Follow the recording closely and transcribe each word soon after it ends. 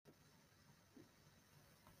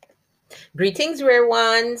Greetings, rare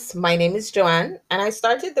ones. My name is Joanne, and I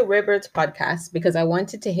started the Rare Birds podcast because I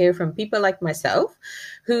wanted to hear from people like myself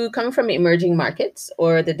who come from emerging markets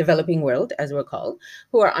or the developing world, as we're called,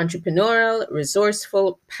 who are entrepreneurial,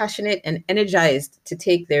 resourceful, passionate, and energized to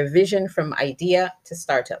take their vision from idea to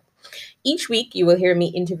startup. Each week, you will hear me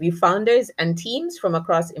interview founders and teams from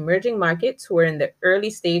across emerging markets who are in the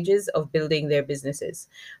early stages of building their businesses.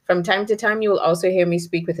 From time to time, you will also hear me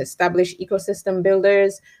speak with established ecosystem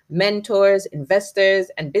builders, mentors,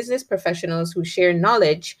 investors, and business professionals who share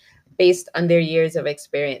knowledge based on their years of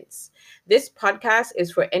experience. This podcast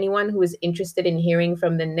is for anyone who is interested in hearing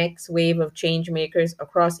from the next wave of change makers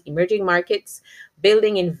across emerging markets,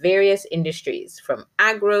 building in various industries, from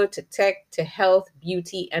agro to tech to health,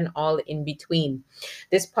 beauty, and all in between.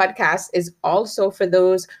 This podcast is also for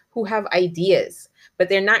those who have ideas, but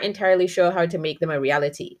they're not entirely sure how to make them a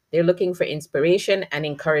reality. They're looking for inspiration and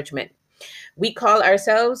encouragement. We call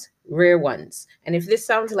ourselves Rare Ones. And if this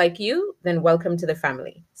sounds like you, then welcome to the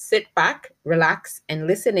family. Sit back, relax, and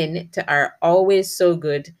listen in to our always so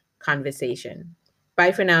good conversation.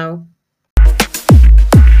 Bye for now.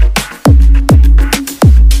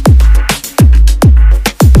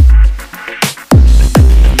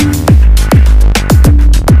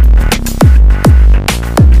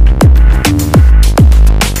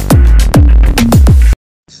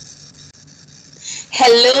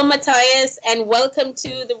 Hello, Matthias, and welcome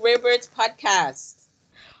to the Rare Birds podcast.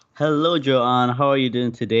 Hello, Joanne. How are you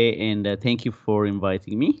doing today? And thank you for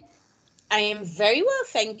inviting me. I am very well,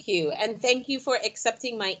 thank you. And thank you for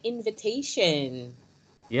accepting my invitation.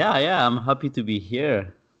 Yeah, I'm happy to be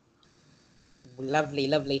here. Lovely,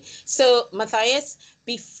 lovely. So, Matthias,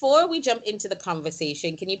 before we jump into the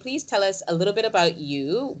conversation, can you please tell us a little bit about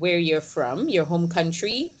you, where you're from, your home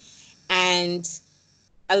country, and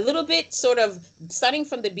a little bit sort of starting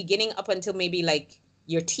from the beginning up until maybe like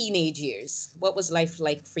your teenage years? What was life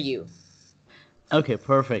like for you? Okay,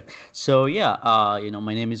 perfect. So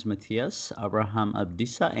my name is Matthias Abraham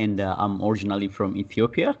Abdissa, and I'm originally from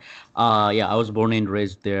Ethiopia. I was born and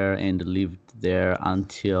raised there and lived there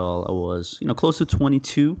until I was, close to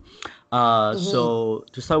 22. Mm-hmm. So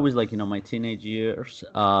to start with, my teenage years,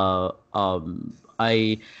 I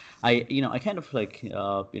kind of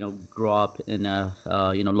grew up in a,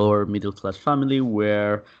 lower middle class family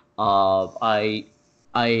where I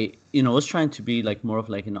was trying to be like more of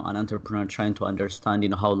like, an entrepreneur, trying to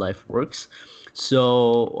understand, how life works.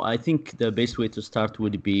 So I think the best way to start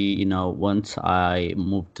would be, once I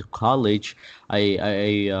moved to college,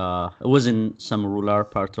 I was in some rural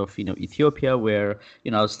part of, Ethiopia where,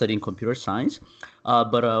 I was studying computer science.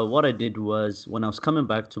 But what I did was when I was coming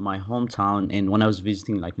back to my hometown and when I was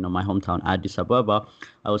visiting, like, my hometown, Addis Ababa,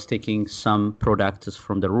 I was taking some products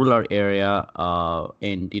from the rural area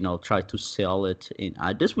and, try to sell it in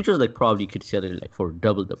Addis, which was like probably could sell it like for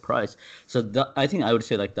double the price. So I think I would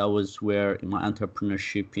say like that was where my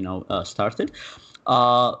entrepreneurship, started.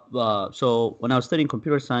 So when I was studying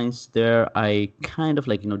computer science there, I kind of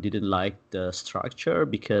like, didn't like the structure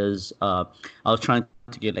because I was trying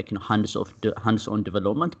to get like, hands-on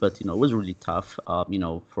development, but, it was really tough,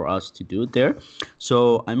 for us to do it there.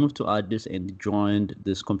 So I moved to Addis and joined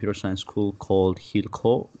this computer science school called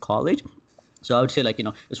College. So I would say like,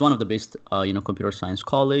 it's one of the best computer science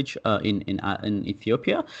college in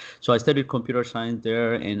Ethiopia. So I studied computer science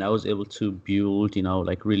there, and I was able to build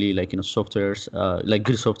like really like softwares, like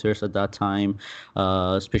good softwares at that time,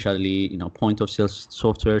 especially point of sale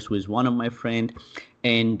softwares with one of my friend.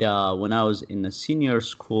 And when I was in a senior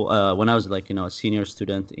school, when I was like a senior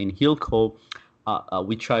student in Hillco,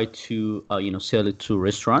 we try to sell it to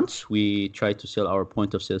restaurants. We try to sell our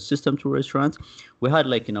point of sale system to restaurants. We had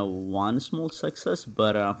like one small success,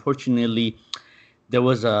 but unfortunately there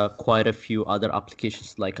was quite a few other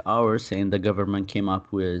applications like ours, and the government came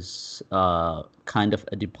up with kind of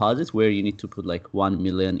a deposit where you need to put like 1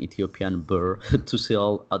 million Ethiopian birr to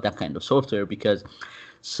sell that kind of software, because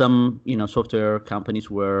some software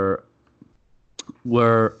companies were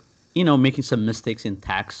making some mistakes in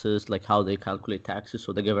taxes, like how they calculate taxes,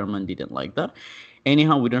 so the government didn't like that.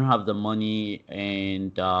 Anyhow, we don't have the money,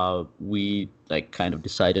 and we like kind of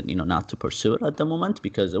decided not to pursue it at the moment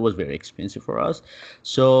because it was very expensive for us.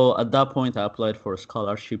 So at that point I applied for a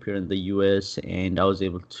scholarship here in the US, and I was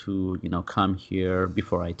able to come here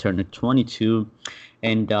before I turned 22.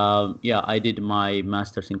 And I did my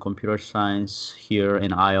master's in computer science here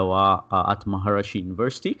in Iowa at Maharashi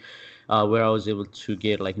University, where I was able to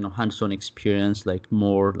get like hands-on experience, like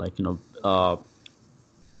more like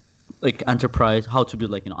like enterprise, how to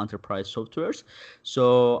build like enterprise softwares.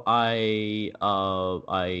 So I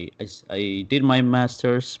did my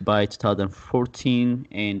master's by 2014,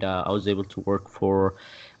 and I was able to work for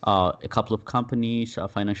a couple of companies,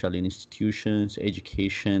 financial institutions,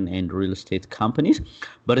 education, and real estate companies.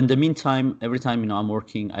 But in the meantime, every time I'm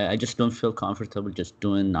working, I just don't feel comfortable just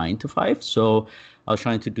doing 9 to 5. So I was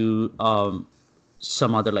trying to do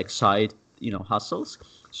some other like side hustles.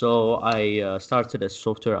 So I started a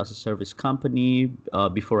software as a service company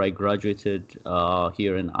before I graduated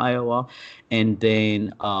here in Iowa, and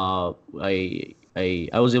then I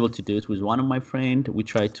was able to do it with one of my friend. We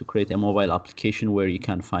tried to create a mobile application where you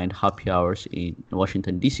can find happy hours in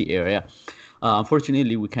Washington D.C. area.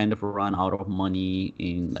 Unfortunately, we kind of ran out of money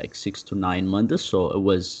in like 6 to 9 months, so it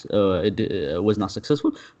was not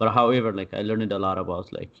successful. But however, like I learned a lot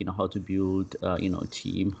about like how to build a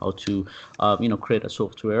team, how to create a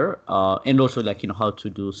software, and also like how to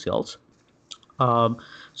do sales. Um,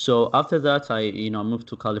 so after that, I moved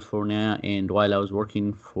to California, and while I was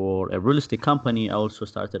working for a real estate company, I also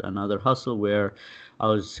started another hustle where I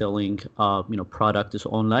was selling products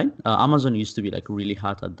online. Amazon used to be like really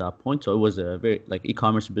hot at that point, so it was a very like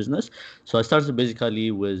e-commerce business. So I started basically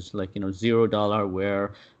with like $0,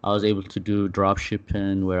 where I was able to do drop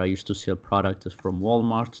shipping, where I used to sell products from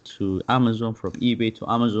Walmart to Amazon, from eBay to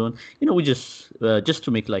Amazon. We just to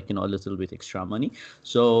make like a little bit extra money.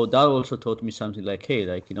 So that also taught me something like, hey,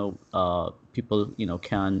 like people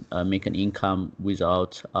can make an income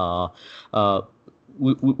without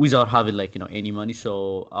having like any money.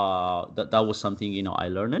 So that was something I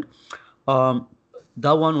learned. Um,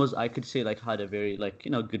 that one was, I could say, like had a very like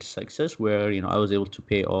good success, where I was able to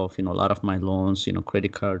pay off a lot of my loans,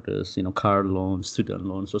 credit cards, car loans, student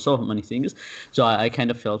loans, so many things. So I kind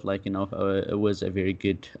of felt like it was a very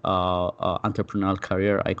good entrepreneurial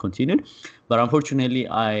career I continued. But unfortunately,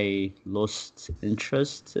 I lost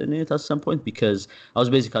interest in it at some point, because I was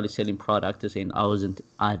basically selling products and I wasn't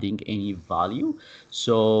adding any value.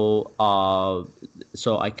 So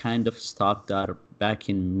so I kind of stopped that back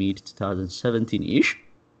in mid 2017 ish.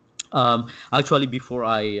 Actually, before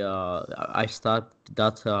I start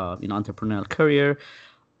that entrepreneurial career,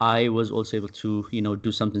 I was also able to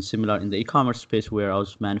do something similar in the e-commerce space, where I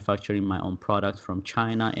was manufacturing my own product from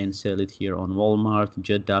China and sell it here on Walmart,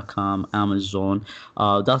 Jet.com, Amazon.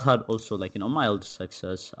 That had also like mild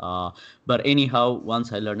success. But anyhow,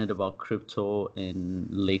 once I learned about crypto in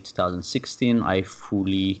late 2016, I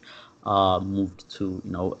fully moved to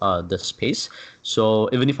the space. So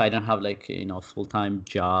even if I don't have like full-time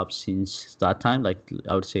job since that time, like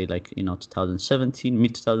I would say like 2017,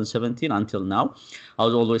 mid 2017 until now, I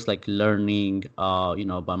was always like learning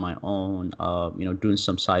by my own, doing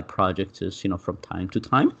some side projects from time to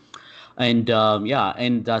time. And yeah,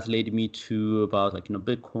 and that led me to about like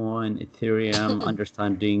Bitcoin, Ethereum,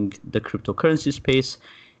 understanding the cryptocurrency space.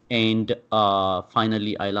 And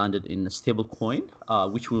finally, I landed in a stable coin,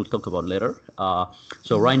 which we'll talk about later.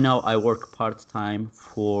 So right now, I work part-time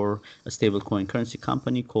for a stable coin currency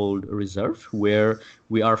company called Reserve, where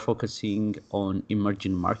we are focusing on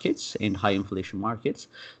emerging markets and high inflation markets.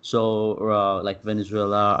 So like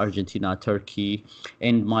Venezuela, Argentina, Turkey.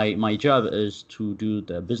 And my job is to do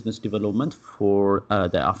the business development for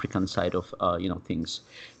the African side of things.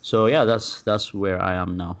 So yeah, that's where I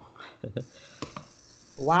am now.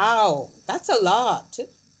 Wow, that's a lot.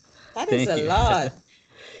 That is Thank a you. lot.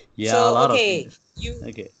 Yeah, a So, lot of okay, things. you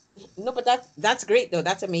Okay, no, but that's great though.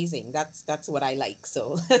 That's amazing. That's what I like.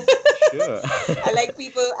 So sure. I like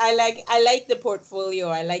people. I like the portfolio.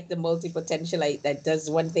 I like the multi potentialite that does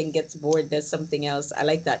one thing, gets bored, does something else. I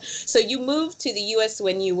like that. So you moved to the US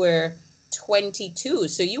when you were 22.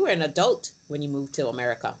 So you were an adult when you moved to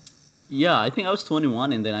America. Yeah, I think I was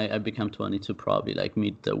 21, and then I became 22 probably like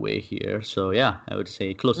mid the way here. So yeah, I would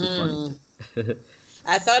say close to Mm. 22.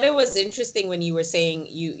 I thought it was interesting when you were saying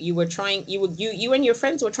you were trying you and your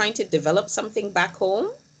friends were trying to develop something back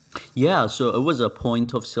home. Yeah, so it was a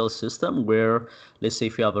point of sale system where, let's say,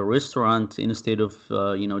 if you have a restaurant, instead of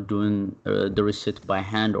doing the receipt by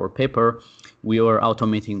hand or paper, we were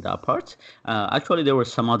automating that part. Actually, there were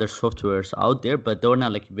some other softwares out there, but they were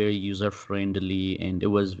not like very user friendly, and it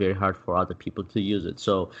was very hard for other people to use it.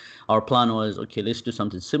 So our plan was, okay, let's do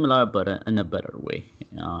something similar, but in a better way.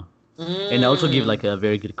 And I also give Mm. like a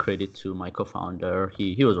very good credit to my co-founder.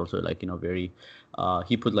 He was also like very,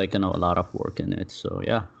 he put like a lot of work in it. So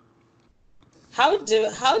yeah.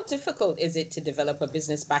 How difficult is it to develop a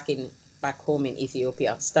business back home in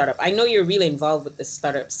Ethiopia? Startup. I know you're really involved with the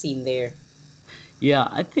startup scene there. Yeah,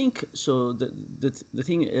 I think so. The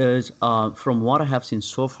thing is, from what I have seen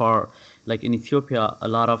so far, like in Ethiopia, a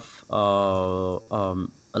lot of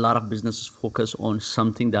a lot of businesses focus on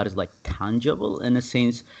something that is like tangible in a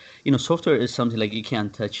sense. Software is something like you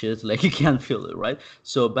can't touch it, like you can't feel it, right?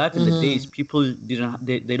 So back in the days, Mm-hmm. people didn't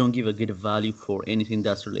they don't give a good value for anything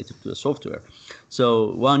that's related to the software.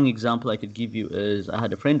 So one example I could give you is I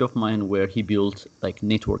had a friend of mine where he built like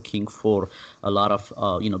networking for a lot of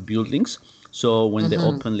buildings. So when they Mm-hmm.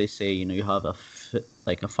 open, let's say, you have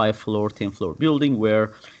like a 5 floor, 10 floor building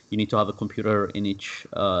where you need to have a computer in each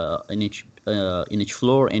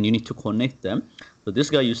floor, and you need to connect them. So this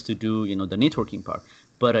guy used to do the networking part,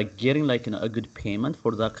 but getting like a good payment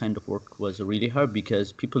for that kind of work was really hard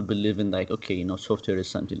because people believe in like, okay, software is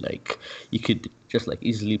something like you could just like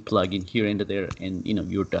easily plug in here and there, and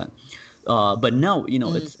you're done. But now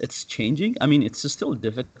it's changing. I mean, it's still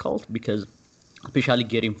difficult because especially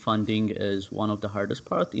getting funding is one of the hardest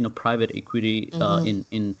part. Private equity Mm-hmm.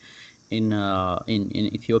 in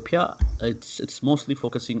Ethiopia, it's mostly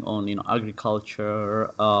focusing on agriculture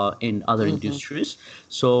and other Mm-hmm. industries.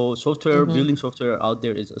 So software Mm-hmm. building software out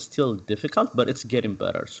there is still difficult, but it's getting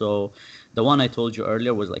better. So the one I told you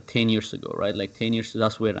earlier was like 10 years ago, right? Like 10 years,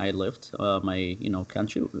 that's where I lived, my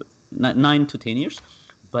country, 9 to 10 years.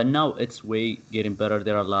 But now it's way getting better.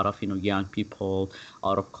 There are a lot of young people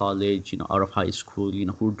out of college, out of high school,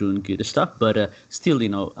 who are doing good stuff. But still,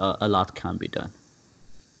 a lot can be done.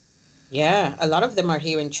 Yeah, a lot of them are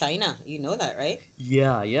here in China. You know that, right?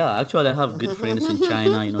 Yeah, yeah. Actually, I have good friends in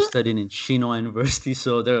China, studying in Tsinghua University.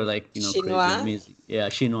 So they're like, crazy, Chinois amazing. Yeah,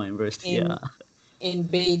 Tsinghua University. Yeah. in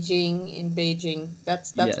in Beijing.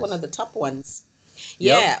 That's one of Yes. the top ones. Yep.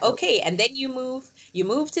 Yeah, okay. And then you move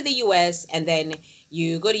to the US, and then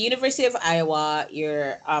you go to University of Iowa.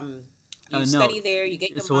 You No, study there, you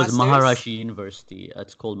get your it was master's. Maharashi University.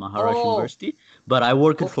 It's called Maharashi Oh, University. But I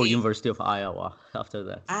worked for okay. University of Iowa after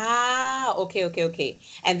that. Okay, okay, okay.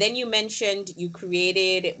 And then you mentioned you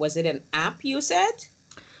created, was it an app you said?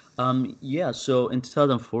 Yeah, so in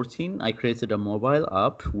 2014, I created a mobile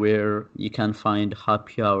app where you can find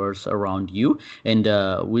happy hours around you. And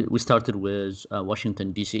we started with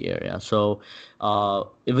Washington, D.C. area. So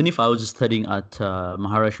even if I was studying at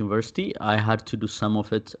Maharash University, I had to do some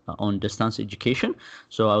of it on distance education.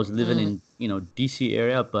 So I was living Mm. in, D.C.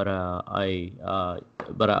 area, but I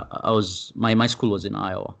was, my school was in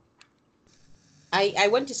Iowa. I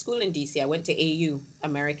went to school in DC. I went to AU,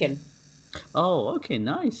 American. Oh, okay,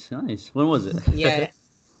 nice, nice. When was it? Yeah.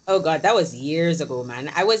 Oh God, that was years ago,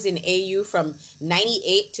 man. I was in AU from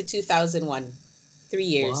 98 to 2001. 3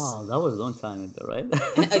 years. Wow, that was a long time ago, right?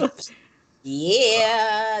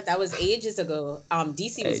 Yeah, that was ages ago.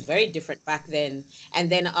 DC was Hey, very different back then. And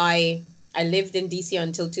then I lived in DC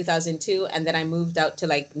until 2002, and then I moved out to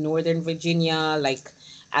like Northern Virginia, like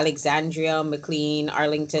Alexandria, McLean,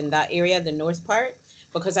 Arlington, that area, the north part,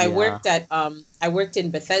 because yeah. I worked in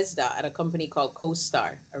Bethesda at a company called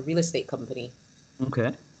CoStar, a real estate company.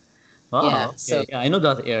 Okay. Yeah, Wow. so Okay. Yeah, I know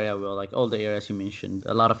that area well. Like all the areas you mentioned,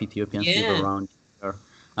 a lot of Ethiopians live yeah. around here.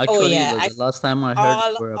 Oh Actually, yeah, the I last time I heard,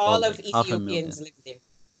 all we're about all of like half a Ethiopians million. live there.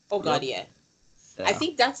 Oh God, Yep. yeah. I Yeah.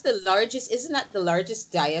 think that's the largest, isn't that the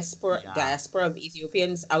largest Yeah. diaspora of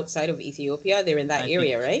Ethiopians outside of Ethiopia? They're in that I think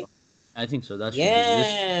area, right? so. I think so. That should be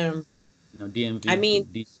this. Yeah. I DMV, mean,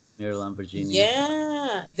 DC, Maryland, Virginia.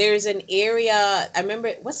 yeah. There's an area, I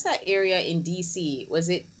remember, what's that area in DC? Was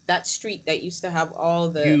it that street that used to have all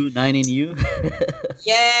the, U9 in U.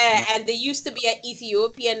 yeah, Yeah. and there used to be an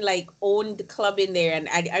Ethiopian like owned club in there, and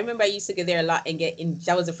I remember I used to go there a lot and get in.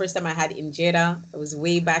 That was the first time I had injera. It was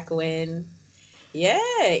way back when. Yeah,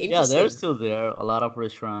 Yeah, they're interesting. still there. A lot of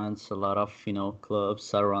restaurants, a lot of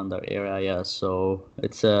clubs around that area. Yeah, so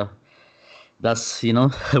it's that's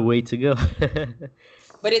a way to go.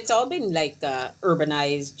 But it's all been like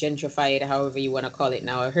urbanized, gentrified, however you want to call it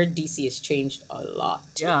now. I heard DC has changed a lot.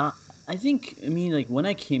 Yeah, I mean, like when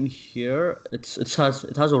I came here, it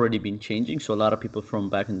has already been changing. So a lot of people from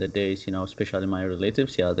back in the days, especially my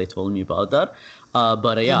relatives, yeah, they told me about that.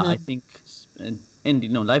 But yeah, I Mm-hmm. think and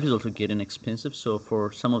life is also getting expensive. So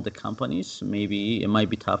for some of the companies, maybe it might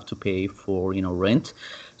be tough to pay for rent.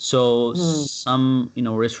 So Mm. some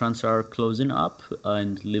restaurants are closing up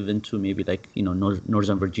and live into maybe like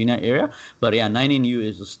Northern Virginia area. But yeah, 9NU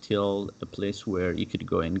is still a place where you could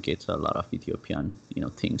go and get a lot of Ethiopian,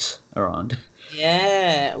 things around.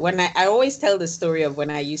 Yeah, I always tell the story of when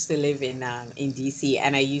I used to live in DC,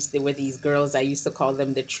 and there were these girls, I used to call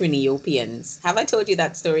them the Triniopians. Have I told you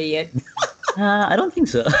that story yet? I don't think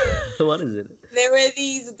so. What is it? There were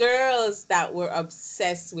these girls that were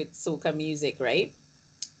obsessed with soca music, right?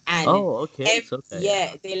 And Oh, okay. It's okay.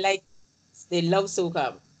 Yeah. yeah, they love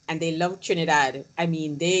soca and they love Trinidad. I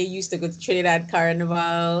mean, they used to go to Trinidad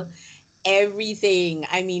Carnival, everything.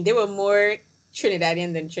 I mean, they were more.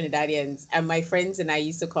 Trinidadians and Trinidadians, and my friends and I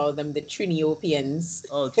used to call them the Triniopians.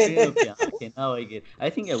 Oh, Trinopia. Okay, now I get. I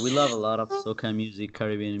think we love a lot of soca music,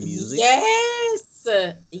 Caribbean music. Yes,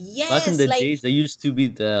 Back in yes, the like days, there used to be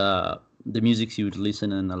the music you would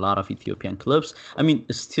listen in a lot of Ethiopian clubs. I mean,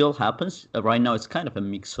 it still happens. Right now, it's kind of a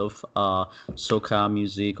mix of soca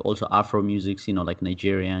music, also Afro music, like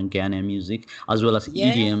Nigerian, Ghanaian music, as well as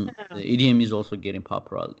yeah. EDM. The EDM is also getting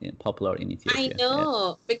popular in I Ethiopia. Yeah.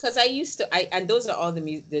 know because I used to I and those are all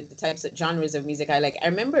the types of genres of music I like. I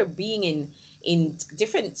remember being in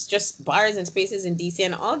different just bars and spaces in DC,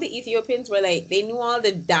 and all the Ethiopians were like they knew all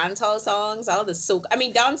the dancehall songs, all the soca. I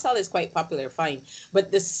mean, dancehall is quite popular, fine,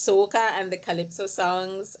 but the soca and the calypso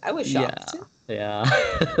songs, I was Yeah, shocked. yeah.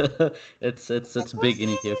 It's Like big in what?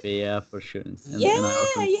 Ethiopia, yeah, for sure. And I Yeah,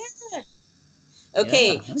 also yeah. yeah,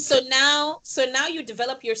 Okay, okay. so now you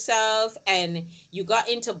develop yourself and you got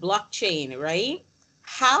into blockchain, right?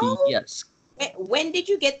 How Yes. when did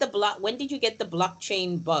you get the when did you get the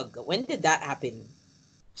blockchain bug? When did that happen?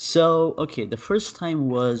 So, okay, the first time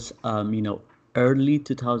was, early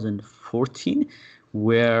 2014,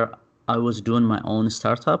 where I was doing my own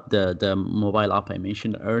startup, the mobile app I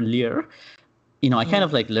mentioned earlier. I kind Mm,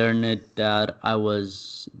 of like learned it that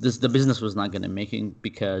the business was not gonna making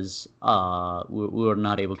because we were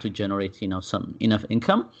not able to generate some enough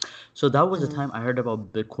income. So that was the mm, time I heard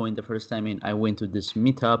about Bitcoin the first time, and I went to this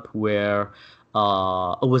meetup where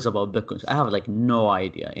it was about Bitcoin. So I have like no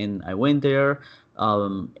idea, and I went there.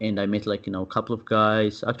 And I met like a couple of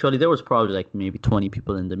guys. Actually, there was probably like maybe 20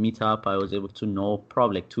 people in the meetup. I was able to know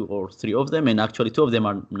probably like two or three of them, and actually two of them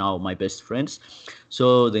are now my best friends.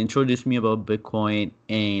 So they introduced me about Bitcoin,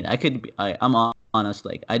 and I'm honest,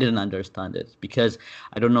 like I didn't understand it because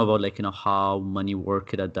I don't know about like how money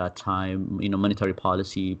worked at that time, monetary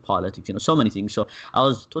policy, politics, so many things. So I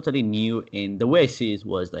was totally new, and the way I see it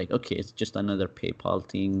was like, okay, it's just another PayPal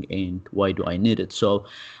thing, and why do I need it? So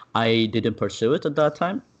I didn't pursue it at that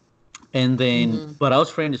time. And then, mm, but I was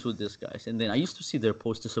friends with these guys, and then I used to see their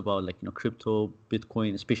posts about like crypto,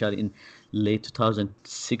 Bitcoin, especially in late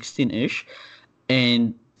 2016 ish,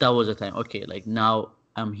 and that was the time. Okay, like now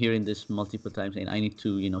I'm hearing this multiple times, and I need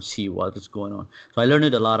to see what is going on. So I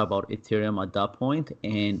learned a lot about Ethereum at that point,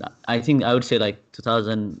 and I think I would say like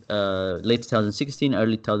 2000, late 2016,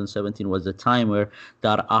 early 2017 was the time where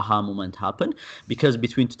that aha moment happened. Because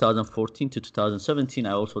between 2014 to 2017,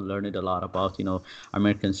 I also learned a lot about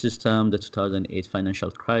American system, the 2008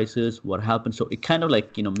 financial crisis, what happened. So it kind of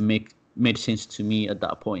like made sense to me at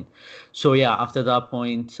that point. So yeah, after that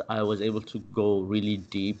point, I was able to go really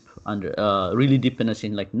deep in a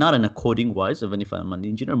scene, like not in a coding wise, even if I'm an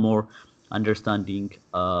engineer, more understanding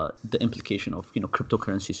the implication of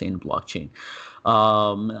cryptocurrencies and blockchain.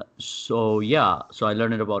 So yeah, so I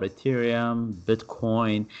learned about Ethereum,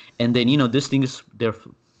 Bitcoin, and then these things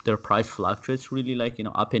their price fluctuates really like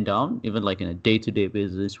up and down, even like in a day-to-day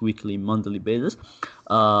basis, weekly, monthly basis,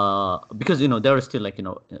 because there are still like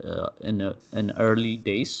in early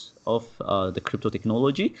days of the crypto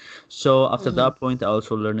technology. So after mm, that point, I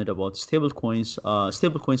also learned about stable coins.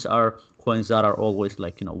 Stable coins are coins that are always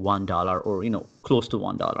like $1 or close to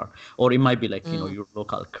 $1, or it might be like mm, your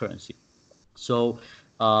local currency. So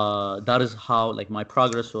that is how like my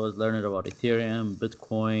progress was learning about Ethereum,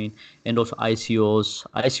 Bitcoin, and also ICOs.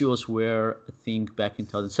 ICOs were I think back in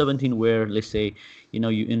 2017, where let's say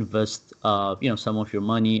you invest some of your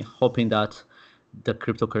money, hoping that the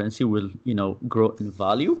cryptocurrency will grow in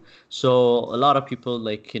value. So a lot of people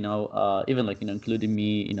like even like including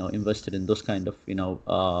me invested in those kind of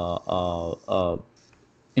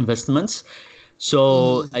investments.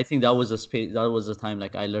 So mm. I think that was a space, that was the time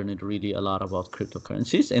like I learned really a lot about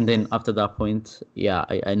cryptocurrencies. And then after that point, yeah,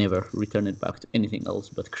 I never returned it back to anything else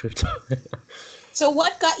but crypto. So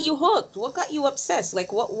what got you hooked? What got you obsessed?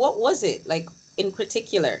 Like what was it like in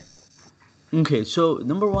particular? Okay, so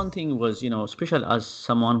number one thing was, especially as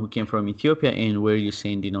someone who came from Ethiopia and where you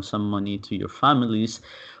send, some money to your families,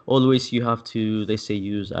 always you have to, they say,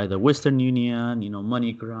 use either Western Union,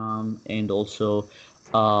 MoneyGram, and also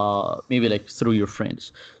maybe like through your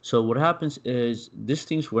friends. So what happens is these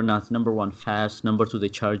things were not number one fast, number two they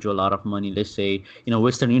charge you a lot of money. Let's say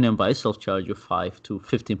Western Union by itself charge you 5 to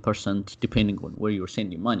 15% depending on where you're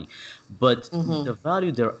sending money, but Mm-hmm. the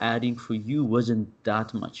value they're adding for you wasn't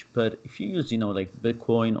that much. But if you use like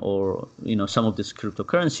Bitcoin or some of these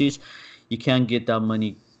cryptocurrencies, you can get that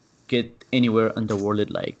money get anywhere in the world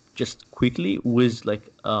like just quickly with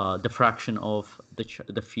like the fraction of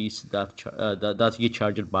the fees that get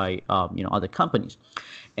charged by other companies.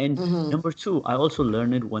 And Mm-hmm. number two, I also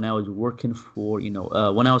learned it when I was working for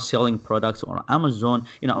when I was selling products on Amazon.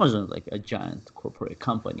 Amazon is like a giant corporate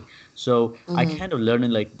company, so I Mm-hmm. kind of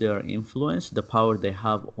learned like their influence, the power they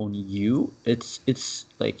have on you. It's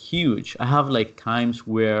like huge. I have like times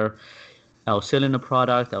where I was selling a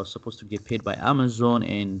product. I was supposed to get paid by Amazon,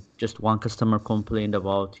 and just one customer complained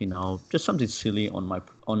about, just something silly on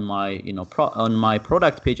my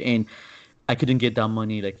product page, and I couldn't get that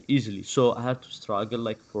money like easily. So I had to struggle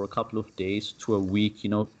like for a couple of days to a week,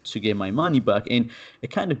 to get my money back. And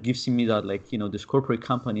it kind of gives me that like, these corporate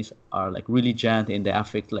companies are like really giant and they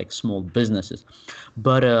affect like small businesses.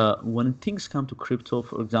 But when things come to crypto,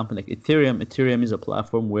 for example, like Ethereum is a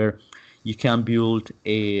platform where you can build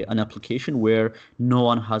an application where no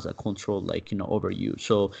one has a control like over you.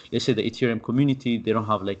 So let's say the Ethereum community, they don't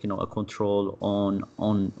have like a control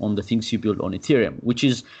on the things you build on Ethereum, which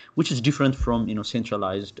is different from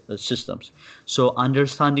centralized systems. So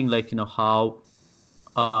understanding like how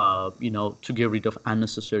to get rid of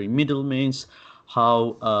unnecessary middlemen,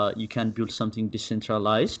 how you can build something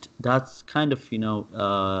decentralized, that's kind of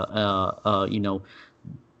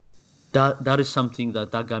that is something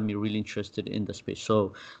that got me really interested in the space.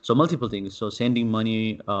 So multiple things. So sending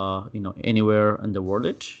money anywhere in the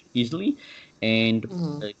world easily, and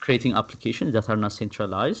Mm-hmm. creating applications that are not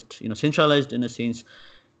centralized. Centralized in a sense,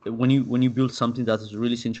 when you build something that is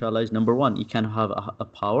really centralized, number one, you can have a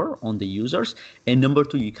power on the users, and number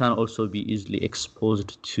two, you can also be easily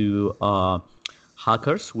exposed to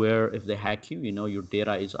hackers, where if they hack you, your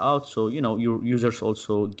data is out, so your users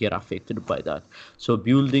also get affected by that. So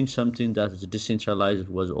building something that is decentralized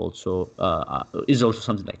is also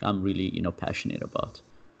something like I'm really passionate about.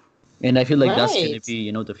 And I feel like that's going to Right.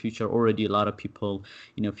 be the future. Already a lot of people,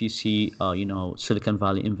 if you see Silicon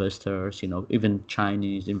Valley investors, even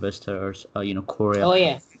Chinese investors, Korea, Oh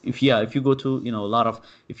yeah. if you go to a lot of,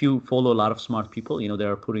 if you follow a lot of smart people, they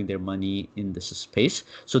are putting their money in this space.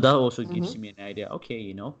 So that also gives Mm-hmm. me an idea.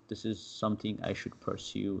 Okay, this is something I should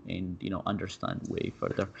pursue and understand way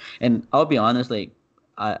further. And I'll be honest, like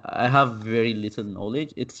I have very little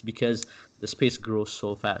knowledge. It's because the space grows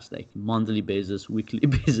so fast, like monthly basis, weekly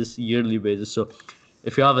basis, yearly basis. So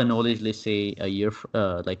if you have a knowledge, let's say a year,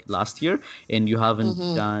 like last year, and you haven't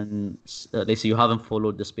Mm-hmm. done, let's say you haven't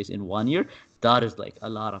followed the space in 1 year, that is like a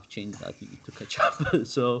lot of change that you need to catch up.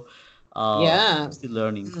 So Yeah. still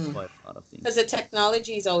learning quite a lot of Because the things.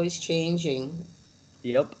 technology is always changing.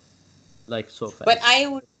 Yep, like so But fast. I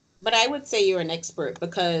would but I would say you're an expert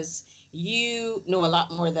because you know a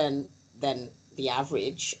lot more than the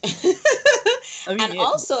average. I mean, And yeah,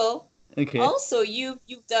 also okay.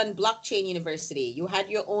 you've done Blockchain University. You had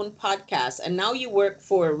your own podcast and now you work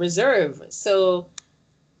for Reserve. So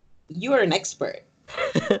you are an expert.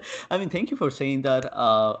 I mean, thank you for saying that.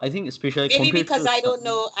 I think especially Maybe compared because to some.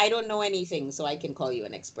 I don't know anything, so I can call you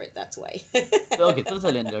an expert. That's why. Okay,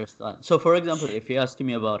 totally understand. So, for example, if you ask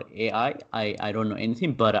me about AI, I don't know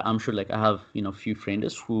anything, but I'm sure like I have few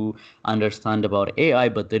friends who understand about AI,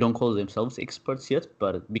 but they don't call themselves experts yet,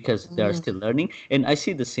 but because they are Mhm. still learning. And I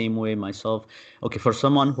see the same way myself. Okay, for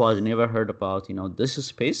someone who has never heard about this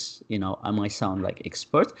space, I might sound like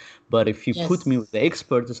expert, but if you put me Yes, with the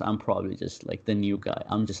experts, I'm probably just like the new guy.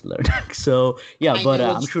 I'm just learning. So yeah, I but know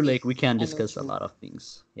I'm what you sure mean. like we can I know what discuss a you mean. lot of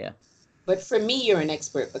things. Yeah. But for me, you're an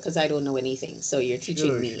expert because I don't know anything. So you're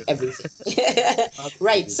teaching Sure, me sure. everything.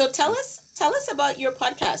 Right. Absolutely. So tell us about your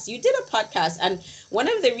podcast. You did a podcast, and one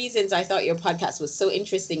of the reasons I thought your podcast was so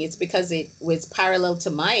interesting is because it was parallel to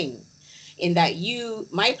mine. In that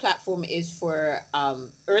my platform is for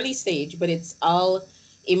early stage, but it's all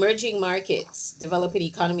emerging markets, developing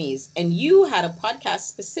economies, and you had a podcast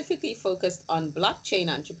specifically focused on blockchain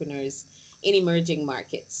entrepreneurs in emerging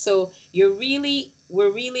markets. So we're really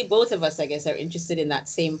both of us, I guess, are interested in that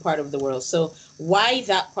same part of the world. So why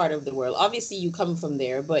that part of the world? Obviously, you come from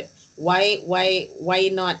there, but why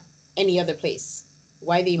not any other place?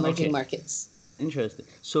 Why the emerging Okay. markets? Interesting.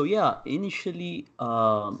 So yeah, initially,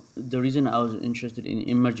 the reason I was interested in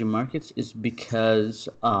emerging markets is because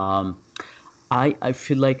I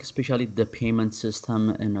feel like especially the payment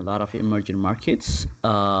system in a lot of emerging markets,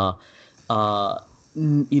 uh,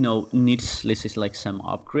 needs, let's say, like some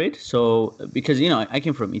upgrade. So because I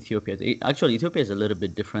came from Ethiopia. Actually, Ethiopia is a little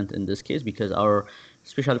bit different in this case because our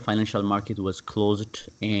special financial market was closed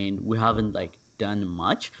and we haven't like done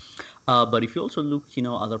much. But if you also look,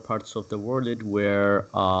 other parts of the world where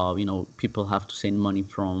people have to send money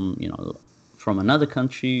from from another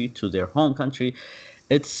country to their home country,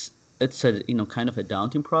 it's it's a kind of a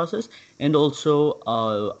daunting process. And also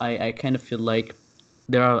I kind of feel like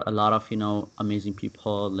there are a lot of amazing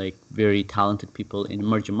people, like very talented people in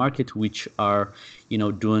emerging markets, which are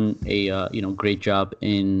doing a great job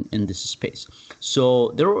in this space.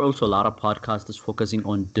 So there were also a lot of podcasts that's focusing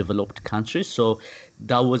on developed countries. So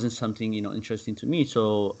that wasn't something interesting to me.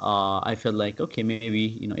 So I felt like, okay,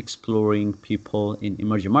 maybe exploring people in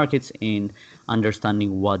emerging markets and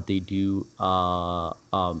understanding what they do.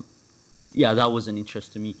 Yeah, that was an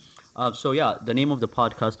interest to me. So yeah, the name of the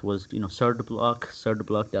podcast was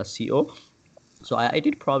CertBlock.co. So I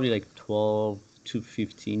did probably like 12 to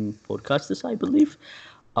 15 podcasts, I believe,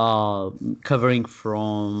 uh, covering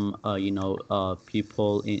from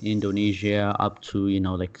people in Indonesia up to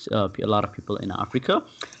a lot of people in Africa,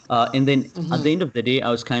 and then at the end of the day, I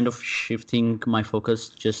was kind of shifting my focus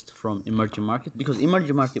just from emerging market, because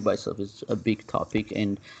emerging market by itself is a big topic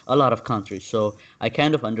and a lot of countries. So I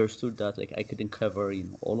kind of understood that like I couldn't cover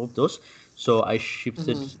all of those. So I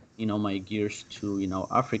shifted my gears to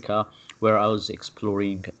Africa, where I was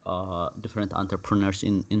exploring different entrepreneurs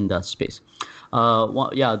in that space.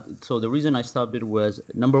 Yeah, so the reason I stopped it was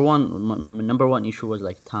number one. My number one issue was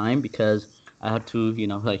like time, because I had to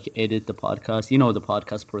like edit the podcast. The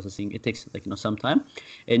podcast processing, it takes like some time.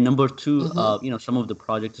 And number two, some of the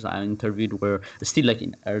projects I interviewed were still like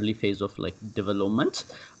in early phase of like development.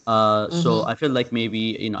 So I feel like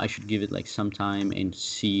maybe I should give it like some time and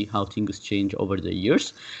see how things change over the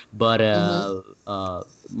years. But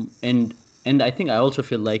and and I think I also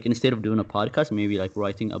feel like instead of doing a podcast, maybe like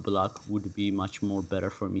writing a blog would be much more better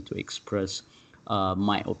for me to express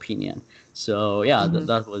my opinion. So yeah,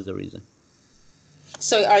 that was the reason.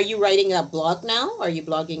 So are you writing a blog now? Are you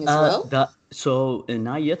blogging as well? That so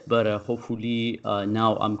not yet, but hopefully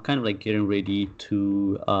now I'm kind of like getting ready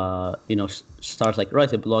to start like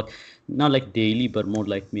write a blog, not like daily, but more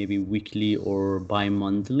like maybe weekly or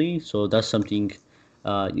bi-monthly. So that's something,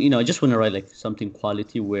 I just want to write like something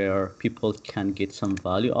quality where people can get some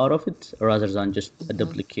value out of it, rather than just a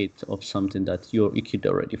duplicate of something that you could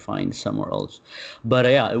already find somewhere else. But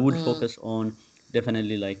yeah, I would focus on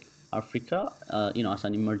definitely like Africa, as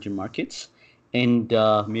an emerging markets, and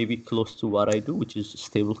maybe close to what I do, which is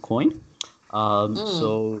stablecoin.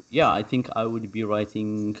 So yeah, I think I would be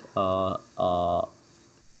writing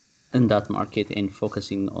in that market and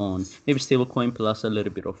focusing on maybe stablecoin plus a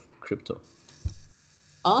little bit of crypto.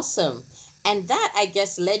 Awesome. And that, I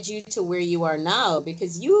guess, led you to where you are now,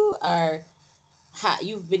 because you've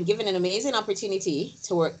been given an amazing opportunity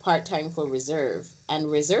to work part-time for Reserve, and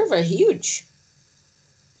Reserve are huge.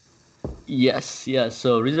 Yes, yes.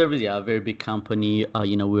 So Reserve is, yeah, a very big company.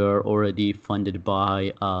 We are already funded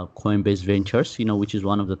by Coinbase Ventures, which is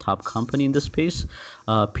one of the top company in the space.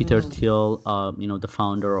 Peter Thiel, the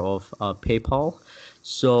founder of PayPal.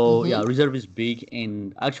 So yeah, Reserve is big,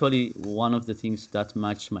 and actually one of the things that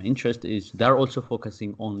matched my interest is they're also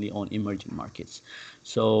focusing only on emerging markets.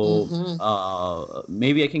 So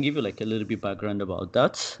maybe I can give you like a little bit background about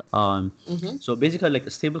that. So basically, like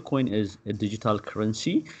a stablecoin is a digital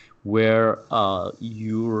currency where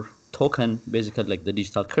your token, basically like the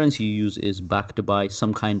digital currency you use, is backed by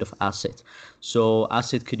some kind of asset. So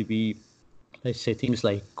asset could be, let's say, things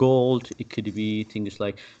like gold. It could be things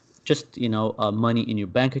like just money in your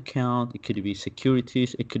bank account. It could be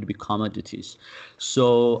securities. It could be commodities.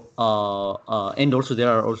 So and also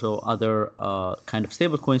there are also other kind of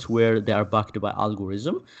stable coins where they are backed by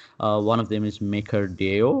algorithm. One of them is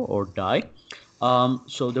MakerDAO or DAI.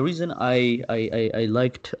 So the reason I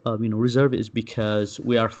liked Reserve is because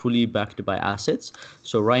we are fully backed by assets.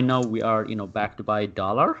 So right now we are backed by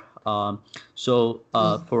dollar. For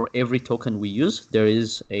every token we use, there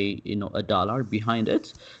is a dollar behind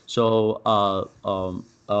it. So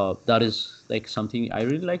that is like something I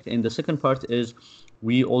really liked. And the second part is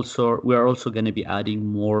we are also going to be adding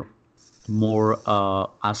more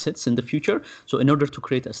assets in the future. So in order to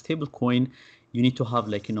create a stable coin, you need to have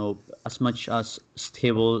like as much as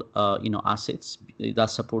stable assets that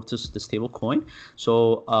supports the stable coin.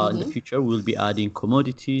 So in the future we'll be adding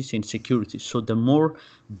commodities and securities. So the more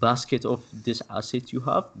basket of this asset you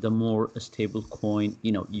have, the more a stable coin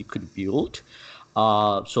you could build.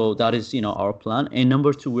 So that is our plan. And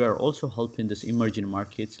number two, we are also helping this emerging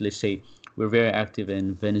markets. Let's say we're very active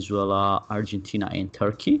in Venezuela, Argentina, and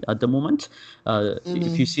Turkey at the moment.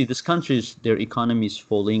 If you see these countries, their economy is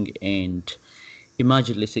falling. And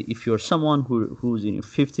imagine, let's say, if you're someone who's in your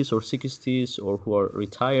 50s or 60s, or who are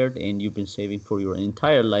retired and you've been saving for your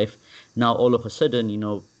entire life, now all of a sudden,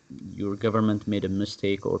 your government made a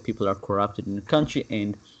mistake, or people are corrupted in the country,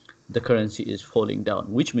 and the currency is falling down,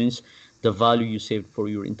 which means the value you saved for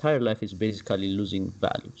your entire life is basically losing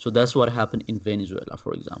value. So that's what happened in Venezuela,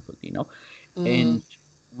 for example, and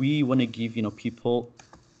we want to give, people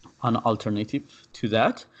an alternative to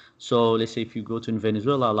that. So let's say if you go to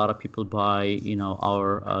Venezuela, a lot of people buy,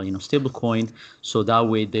 our, stable coin. So that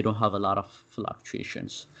way they don't have a lot of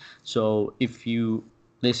fluctuations. So if you,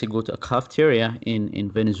 let's say, go to a cafeteria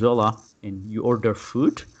in Venezuela and you order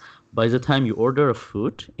food, by the time you order a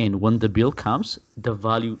food and when the bill comes, the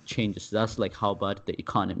value changes. That's like how bad the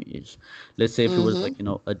economy is. Let's say if it was like,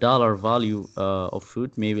 a dollar value of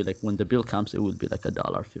food, maybe like when the bill comes, it would be like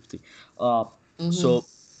 $1.50. So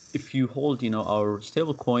if you hold, our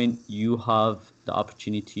stable coin, you have the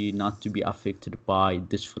opportunity not to be affected by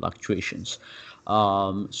these fluctuations.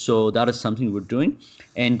 So that is something we're doing,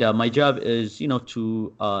 and my job is,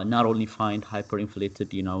 to not only find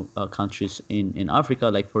hyperinflated, countries in Africa,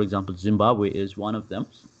 like for example, Zimbabwe is one of them.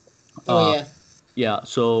 Oh yeah. Yeah,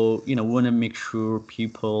 so we want to make sure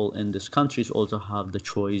people in these countries also have the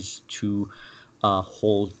choice to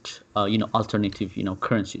hold alternative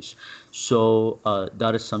currencies. So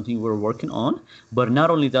that is something we're working on. But not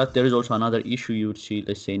only that, there is also another issue you would see,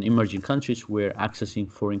 let's say in emerging countries where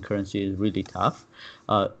accessing foreign currency is really tough.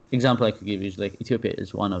 Example I could give is like Ethiopia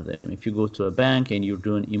is one of them. If you go to a bank and you're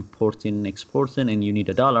doing importing and exporting and you need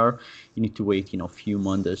a dollar, you need to wait a few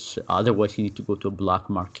months. Otherwise, you need to go to a black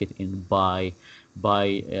market and buy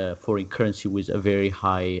foreign currency with a very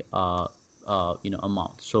high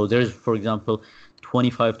amount. So there's, for example,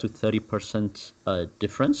 25 to 30%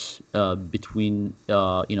 difference between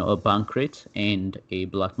a bank rate and a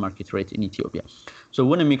black market rate in Ethiopia. So we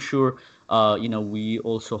want to make sure we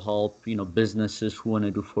also help businesses who want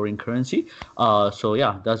to do foreign currency. So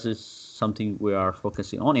yeah, that is something we are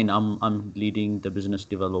focusing on, and I'm leading the business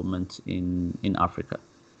development in Africa.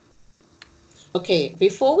 Okay,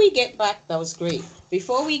 before we get back, that was great.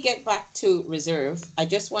 Before we get back to reserve, I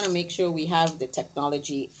just want to make sure we have the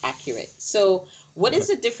technology accurate. So, what is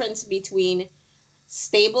the difference between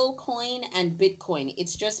stable coin and Bitcoin?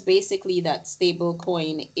 It's just basically that stable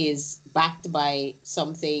coin is backed by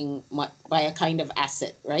something, by a kind of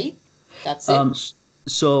asset, right? That's it.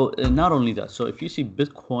 So not only that, so if you see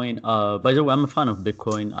Bitcoin, by the way, I'm a fan of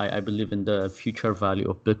Bitcoin. I believe in the future value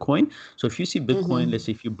of Bitcoin. So if you see Bitcoin, let's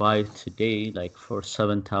say if you buy it today, like for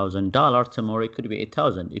 $7,000, tomorrow it could be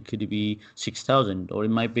 8,000, it could be 6,000, or it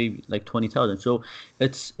might be like 20,000. So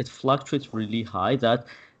it fluctuates really high that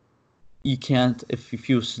you can't, if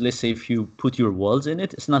you, let's say if you put your walls in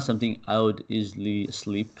it, it's not something I would easily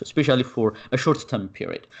sleep, especially for a short term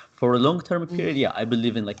period. For a long term period, yeah, I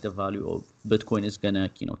believe in like the value of Bitcoin is gonna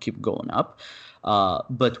keep going up.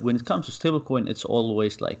 But when it comes to stablecoin, it's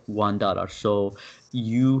always like $1. So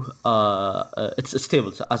it's a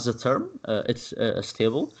stable. So as a term, it's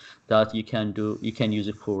stable that you can use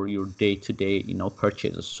it for your day to day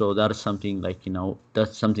purchases. So that is something like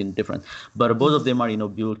that's something different. But both of them are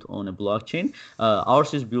built on a blockchain.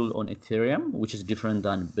 Ours is built on Ethereum, which is different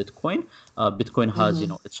than Bitcoin. Bitcoin has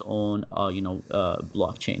its own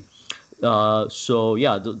blockchain. So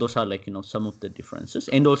yeah, those are like some of the differences.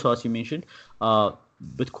 And also, as you mentioned,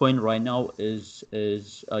 Bitcoin right now is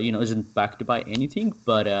isn't backed by anything,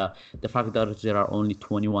 but the fact that there are only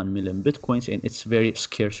 21 million Bitcoins and it's very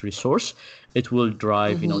scarce resource, it will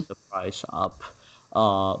drive the price up.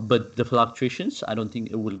 But the fluctuations, I don't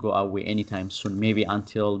think it will go away anytime soon. Maybe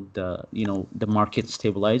until the market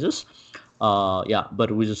stabilizes. Yeah,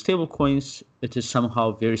 but with the stable coins, it is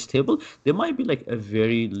somehow very stable. There might be like a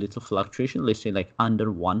very little fluctuation, let's say like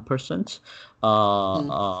under 1%,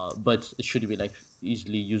 but it should be like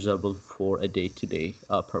easily usable for a day-to-day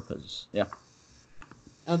purpose. Yeah.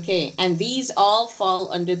 Okay, and these all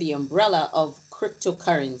fall under the umbrella of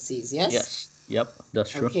cryptocurrencies, yes? Yes. Yep,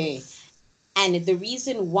 that's true. Okay. And the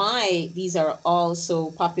reason why these are all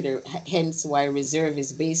so popular, hence why Reserve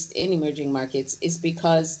is based in emerging markets, is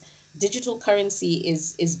because digital currency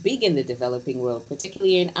is big in the developing world,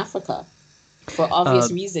 particularly in Africa, for Uh,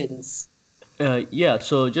 obvious reasons. yeah,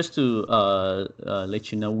 so just to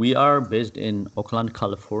let you know, we are based in Oakland,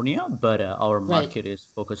 California, but our Right. market is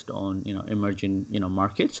focused on emerging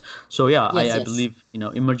markets. So yeah, Yes, I yes. believe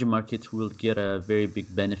emerging markets will get a very big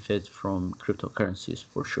benefit from cryptocurrencies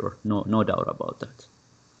for sure. No doubt about that.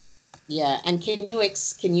 Yeah. And can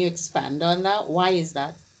you expand on that? Why is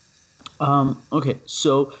that? Okay,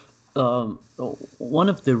 so one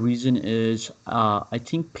of the reason is I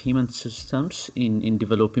think payment systems in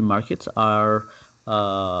developing markets are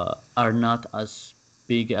not as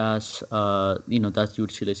big as that you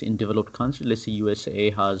would see, let's say, in developed countries. Let's say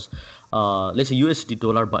USA has, let's say USD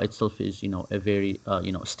dollar by itself is a very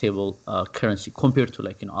stable currency compared to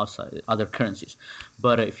like outside other currencies.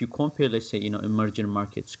 But if you compare, let's say, emerging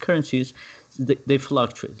markets currencies, they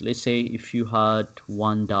fluctuate. Let's say if you had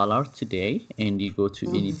 $1 today and you go to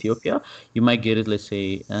in Ethiopia, you might get it. Let's say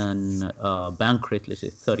an bank rate. Let's say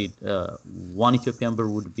 30. One Ethiopian birr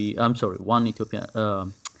would be. I'm sorry. One Ethiopian.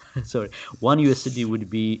 Sorry. One USD would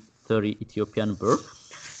be 30 Ethiopian birr.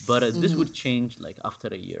 But this would change like after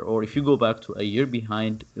a year, or if you go back to a year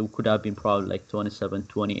behind, it could have been probably like 27,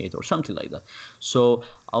 28 or something like that. So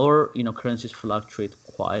our currencies fluctuate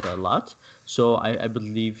quite a lot. So I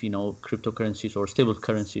believe cryptocurrencies or stable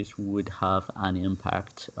currencies would have an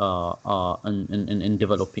impact in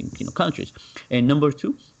developing countries. And number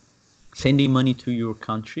two, sending money to your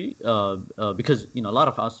country, because a lot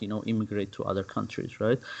of us immigrate to other countries,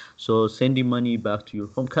 right? So sending money back to your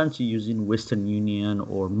home country using Western Union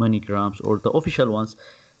or MoneyGrams or the official ones,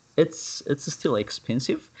 it's still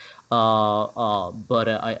expensive, but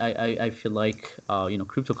I feel like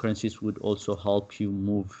cryptocurrencies would also help you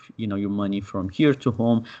move your money from here to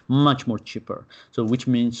home much more cheaper. So which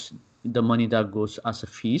means the money that goes as a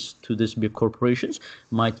fees to these big corporations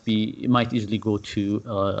might easily go to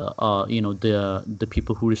the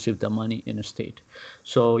people who receive the money in a state.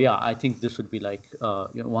 So yeah, I think this would be like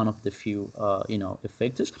one of the few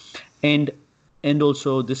effects. And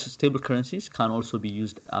also, this stable currencies can also be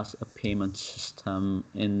used as a payment system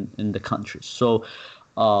in the countries. So,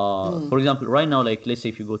 for example, right now, like let's say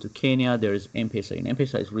if you go to Kenya, there is M-Pesa, and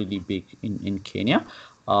M-Pesa is really big in Kenya.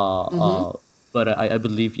 But I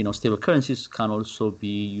believe stable currencies can also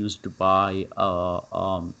be used by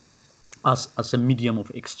as a medium of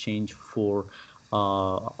exchange for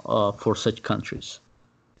such countries.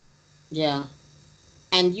 Yeah.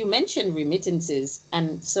 And you mentioned remittances,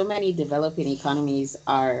 and so many developing economies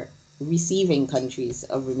are receiving countries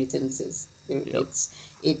of remittances. Yep.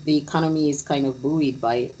 The economy is kind of buoyed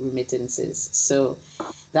by remittances. So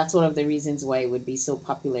that's one of the reasons why it would be so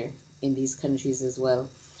popular in these countries as well.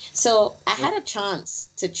 So I had a chance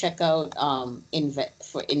to check out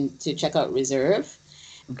to check out Reserve,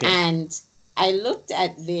 Okay. and I looked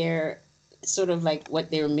at their sort of like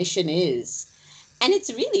what their mission is. And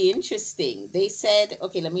it's really interesting. They said,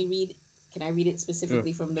 okay, let me read. Can I read it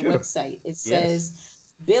specifically from the Sure. website? It Yes. says,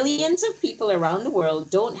 billions of people around the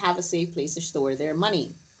world don't have a safe place to store their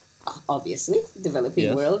money. Obviously, developing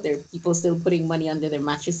Yes. world, there are people still putting money under their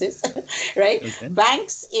mattresses, right? Okay.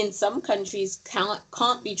 Banks in some countries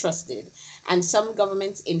can't be trusted, and some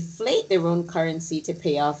governments inflate their own currency to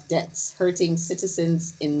pay off debts, hurting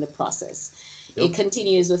citizens in the process. It Yep.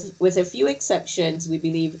 continues with a few exceptions. We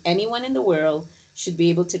believe anyone in the world should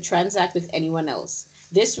be able to transact with anyone else.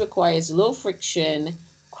 This requires low friction,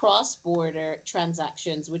 cross border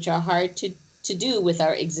transactions, which are hard to do with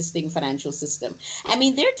our existing financial system. I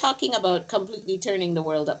mean, they're talking about completely turning the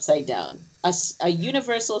world upside down, a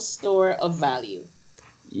universal store of value.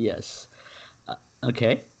 Yes.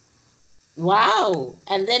 Okay. Wow.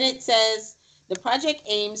 And then it says the project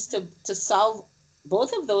aims to solve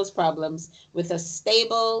both of those problems with a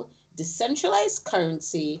stable, decentralized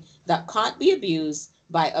currency that can't be abused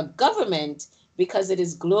by a government because it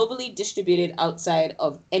is globally distributed outside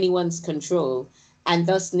of anyone's control and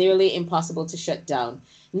thus nearly impossible to shut down.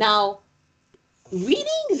 Now,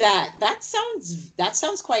 reading that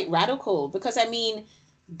sounds quite radical because I mean,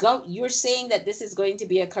 you're saying that this is going to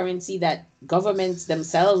be a currency that governments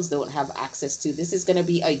themselves don't have access to. This is going to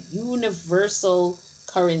be a universal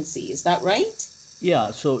currency. Is that right?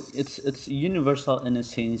 Yeah. So it's universal in a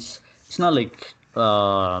sense. It's not like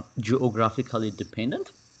geographically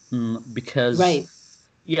dependent, because Right.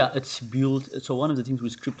 yeah, it's built. So one of the things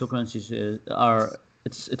with cryptocurrencies are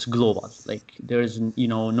it's global. Like there is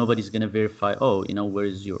nobody's gonna verify. Oh, where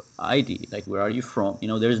is your ID? Like where are you from?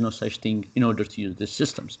 There is no such thing in order to use these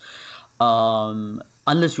systems,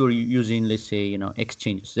 unless you're using, let's say,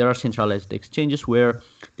 exchanges. There are centralized exchanges where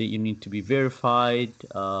you need to be verified.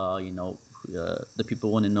 The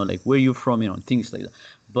people want to know like where you're from, things like that.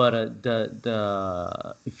 But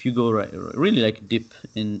the if you go really like deep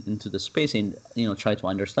into the space and try to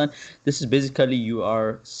understand, this is basically you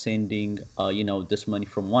are sending this money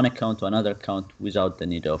from one account to another account without the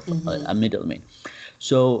need of a middleman.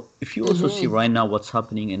 So if you also see right now what's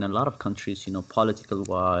happening in a lot of countries, political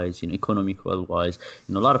wise, economical wise,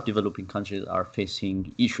 a lot of developing countries are facing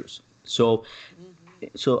issues. So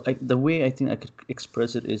the way I think I could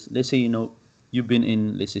express it is, let's say, you've been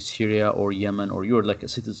in, let's say, Syria or Yemen, or you're like a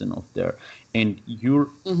citizen of there, and your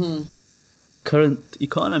current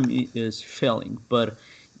economy is failing, but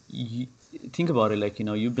think about it, like,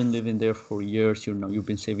 you've been living there for years, you've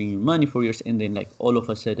been saving your money for years, and then like all of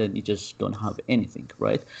a sudden you just don't have anything,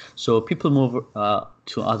 right? So people move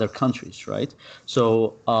to other countries, right?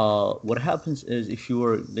 So what happens is, if you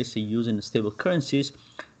are, let's say, using stable currencies,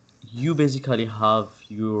 you basically have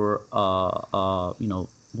your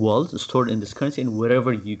wealth stored in this currency, and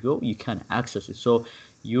wherever you go you can access it. So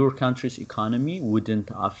your country's economy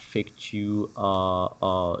wouldn't affect you,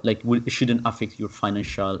 it shouldn't affect your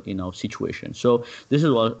financial situation. So this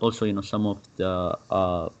is also some of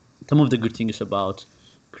the good things about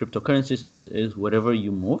cryptocurrencies is, wherever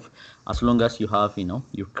you move, as long as you have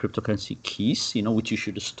your cryptocurrency keys, which you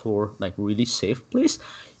should store like really safe place,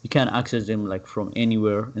 you can access them like from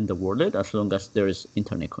anywhere in the world, as long as there is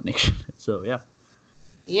internet connection. So yeah.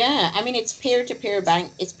 Yeah, I mean it's peer-to-peer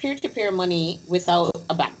bank. It's peer-to-peer money without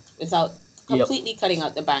a bank, without Yep. completely cutting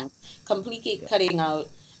out the bank, completely Yeah. cutting out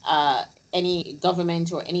any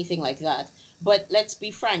government or anything like that. But let's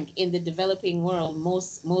be frank, in the developing world,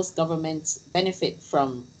 most governments benefit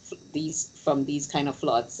from these kind of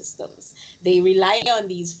flawed systems. They rely on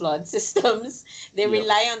these flawed systems. They Yep.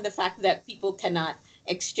 rely on the fact that people cannot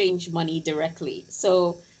exchange money directly.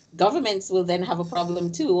 So governments will then have a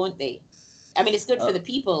problem too, won't they? I mean, it's good for Uh, the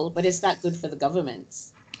people, but it's not good for the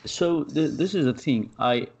governments. so this is the thing.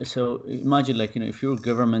 So imagine, like, if your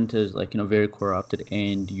government is like very corrupted,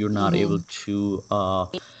 and you're not able Hmm. to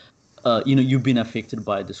you've been affected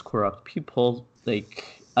by this corrupt people, like,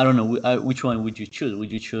 I don't know, which one would you choose?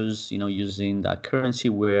 Would you choose using that currency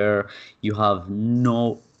where you have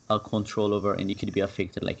no control over, and you could be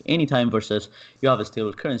affected like anytime, versus you have a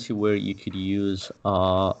stable currency where you could use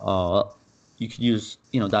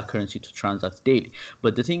that currency to transact daily?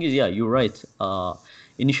 But the thing is, yeah, you're right.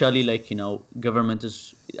 Initially, like, government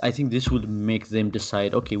is, I think this would make them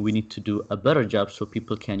decide, okay, we need to do a better job so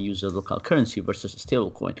people can use a local currency versus a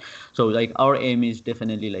stable coin. So like our aim is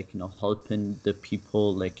definitely like helping the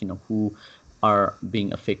people, like who are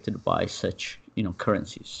being affected by such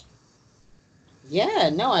currencies. Yeah,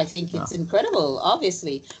 no, I think Yeah. it's incredible,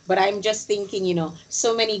 obviously. But I'm just thinking,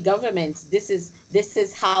 so many governments, this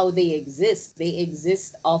is how they exist. They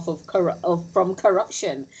exist off of, from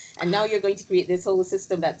corruption. And now you're going to create this whole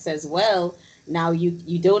system that says, well, now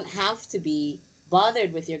you don't have to be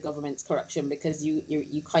bothered with your government's corruption, because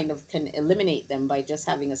you kind of can eliminate them by just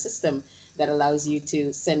having a system that allows you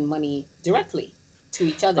to send money directly to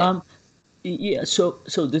each other. Um, yeah, so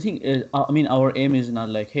the thing is, I mean, our aim is not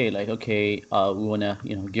like, hey, like, okay, we wanna,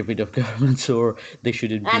 get rid of governments, or they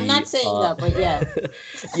shouldn't I'm not be. saying that, but yeah.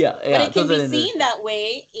 Yeah, But yeah, it can be totally seen understand. that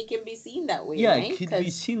way. It can be seen that way, Yeah, it right? could be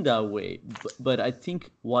Because seen that way, but I think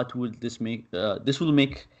what will this make? This will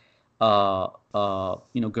make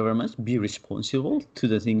governments be responsible to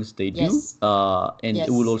the things they do, yes, and it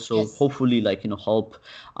will yes, also yes. hopefully like help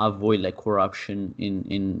avoid like corruption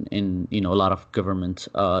in a lot of government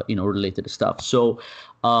related stuff. So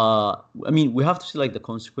I mean, we have to see like the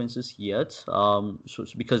consequences yet,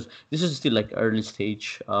 because this is still like early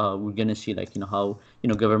stage. We're gonna see like how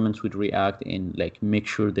governments would react and like make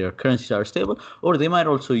sure their currencies are stable, or they might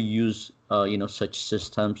also use such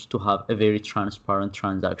systems to have a very transparent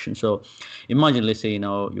transaction. So imagine, let's say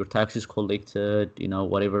your tax is collected,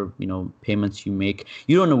 whatever payments you make,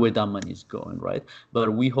 you don't know where that money is going, right?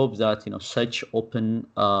 But we hope that such open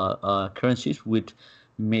currencies would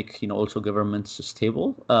make also governments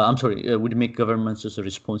stable. I'm sorry, would make governments also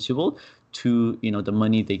responsible to the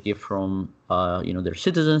money they give from their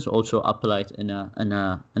citizens, also apply it in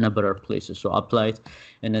a better places. So apply it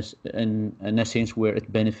in a sense where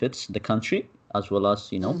it benefits the country as well as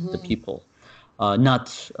the Hmm. people, not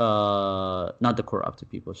the corrupted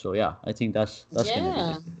people. So yeah, I think that's gonna be the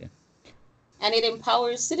Yeah, thing. Yeah. and it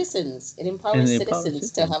empowers citizens. It And empowers the power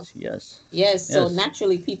citizens to have. systems, yes, Yes, so yes.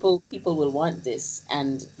 naturally people will want this,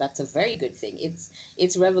 and that's a very good thing.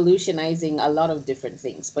 It's revolutionizing a lot of different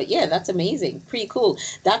things. But yeah, that's amazing. Pretty cool.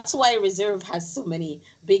 That's why Reserve has so many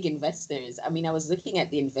big investors. I mean, I was looking at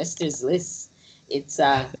the investors list. It's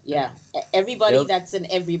yeah, everybody Yep. that's an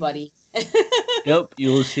everybody. Yep,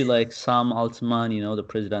 you'll see like Sam Altman, the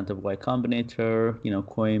president of Y Combinator,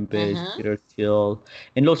 Coinbase, Uh-huh. Peter Thiel,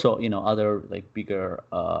 and also other like bigger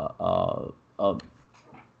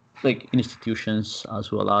like institutions,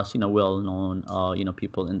 as well as well-known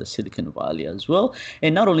people in the Silicon Valley as well.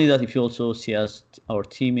 And not only that, if you also see us, our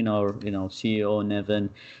team, our CEO Nevin,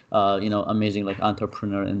 amazing like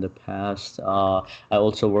entrepreneur in the past. I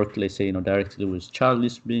also worked, let's say, directly with Charlie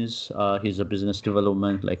Smith. He's a business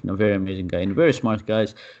development, like very amazing guy and very smart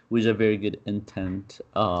guys with a very good intent.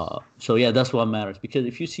 So yeah, that's what matters, because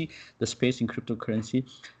if you see the space in cryptocurrency,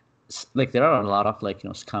 like there are a lot of like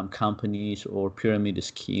scam companies or pyramid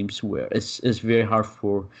schemes where it's very hard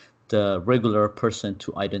for the regular person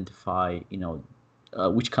to identify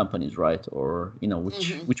which company is right, or Hmm.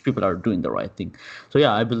 which people are doing the right thing. So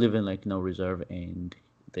yeah, I believe in like reserve, and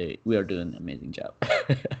we are doing an amazing job.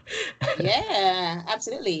 Yeah,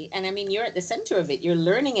 absolutely. And I mean, you're at the center of it. You're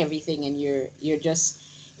learning everything, and you're just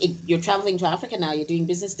you're traveling to Africa now. You're doing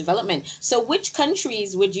business development. So, which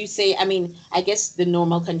countries would you say? I mean, I guess the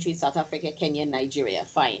normal countries: South Africa, Kenya, Nigeria.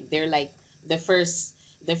 Fine, they're like the first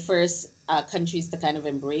countries to kind of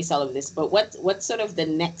embrace all of this. But what's sort of the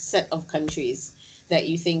next set of countries that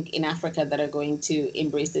you think in Africa that are going to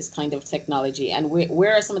embrace this kind of technology? And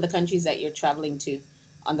where are some of the countries that you're traveling to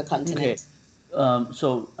on the Okay. continent?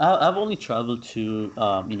 So I've only traveled to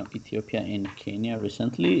Ethiopia and Kenya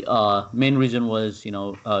recently. Main reason was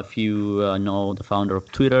if you know the founder of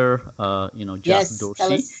Twitter, Jack Yes, tell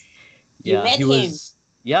Dorsey. us. You Yeah, met he him. was.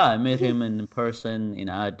 Yeah, I met him in person in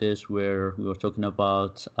Addis, where we were talking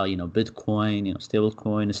about Bitcoin,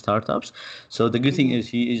 stablecoin startups. So the good thing Hmm. is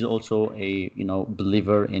he is also a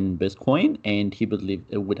believer in Bitcoin, and he believed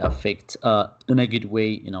it would affect in a good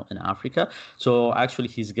way in Africa. So actually,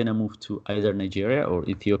 he's gonna move to either Nigeria or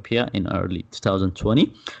Ethiopia in early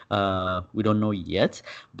 2020. We don't know yet,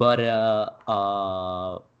 but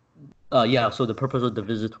yeah, so the purpose of the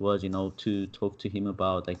visit was, to talk to him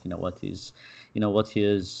about like, what his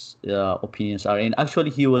opinions are. And actually,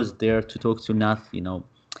 he was there to talk to not,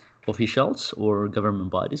 officials or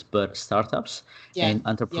government bodies, but startups Yeah, and yeah,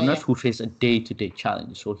 entrepreneurs yeah. who face a day-to-day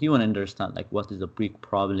challenge. So he want to understand like what is the big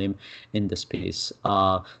problem in the space.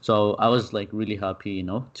 So I was like really happy,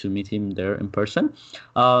 to meet him there in person.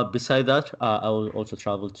 Beside that, I will also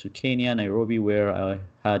travel to Kenya, Nairobi, where I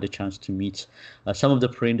had a chance to meet some of the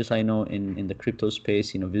friends I know in the crypto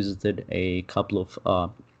space. Visited a couple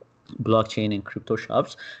of blockchain and crypto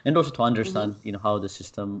shops, and also to Hmm. understand how the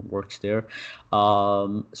system works there.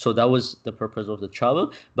 So that was the purpose of the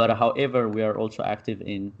travel. But however, we are also active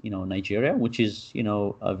in Nigeria, which is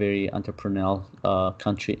a very entrepreneurial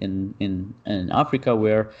country in Africa,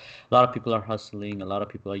 where a lot of people are hustling, a lot of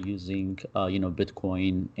people are using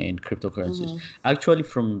Bitcoin and cryptocurrencies. Hmm. Actually,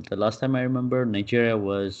 from the last time I remember, Nigeria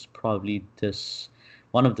was probably this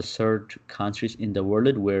one of the third countries in the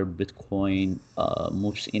world where Bitcoin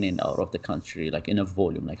moves in and out of the country, like in a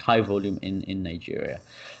volume, like high volume in Nigeria.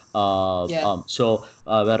 Yeah.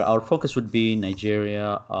 But our focus would be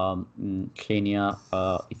Nigeria, Kenya,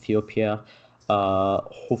 Ethiopia,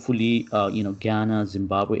 hopefully, Ghana,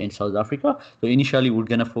 Zimbabwe, and South Africa. So initially, we're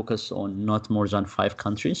gonna focus on not more than 5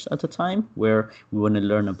 countries at a time, where we want to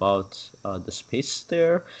learn about the space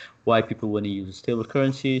there, why people want to use stable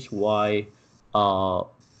currencies, why uh,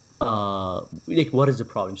 like what is the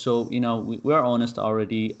problem. So we're honest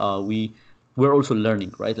already. We're also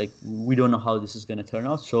learning, right? Like we don't know how this is going to turn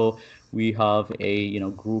out. So we have a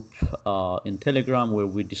group in Telegram where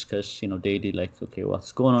we discuss daily, like, okay,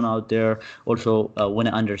 what's going on out there. Also want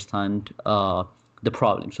to understand the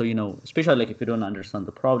problem. So especially like if you don't understand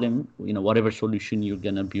the problem, whatever solution you're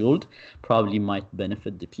gonna build probably might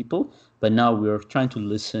benefit the people. But now we're trying to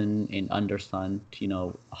listen and understand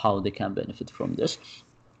how they can benefit from this.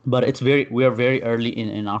 But we are very early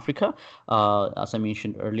in Africa. As I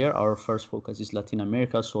mentioned earlier, our first focus is Latin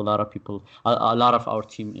America. So a lot of our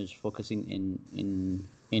team is focusing in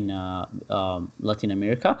Latin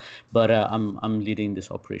America. But I'm leading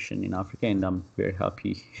this operation in Africa, and I'm very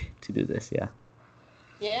happy to do this. Yeah.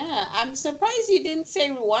 Yeah. I'm surprised you didn't say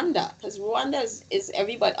Rwanda, because Rwanda is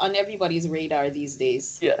everybody on everybody's radar these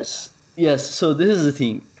days. Yes, yes. So this is the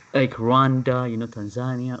thing, like Rwanda,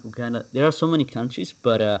 Tanzania, Uganda. There are so many countries,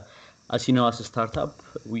 but as you know, as a startup,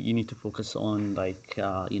 you need to focus on like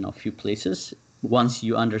a few places. Once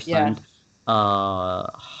you Yeah. understand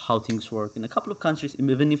how things work in a couple of countries,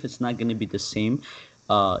 even if it's not going to be the same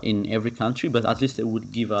in every country, but at least it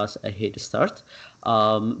would give us a head start.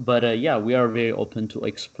 But yeah, we are very open to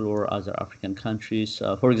explore other African countries.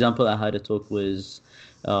 For example, I had a talk with.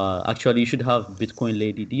 Actually, you should have Bitcoin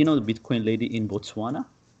Lady. Do you know the Bitcoin Lady in Botswana?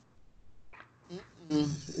 Mm,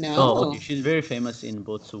 Oh, okay. no. She's very famous in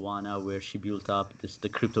Botswana, where she built up the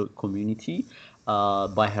crypto community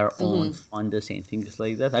by her own Hmm. funds and things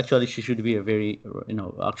like that. Actually, she should be a very,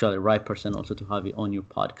 actually right person also to have it on your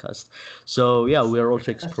podcast. So yeah, we are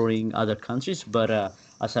also exploring other countries, but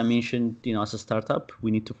as I mentioned, as a startup,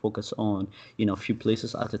 we need to focus on a few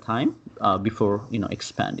places at a time before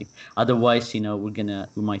expanding. Otherwise,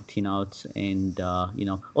 we might thin out, and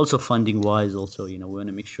also funding wise, also we want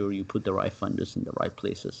to make sure you put the right funders in the right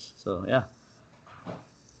places. So yeah.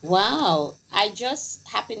 Wow. I just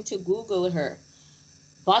happened to Google her.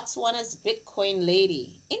 Botswana's Bitcoin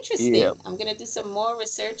lady. Yeah, Interesting. I'm gonna do some more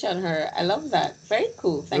research on her. I love that. Very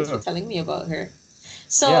cool. Thanks for sure. telling me about her. Yeah,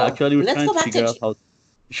 So actually, we're let's trying go to back to. figure out how.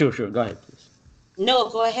 Sure, sure. Go ahead, please. No,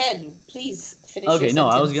 go ahead. Please finish your Okay, no,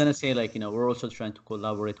 I was sentence. gonna say like we're also trying to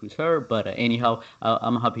collaborate with her, but anyhow,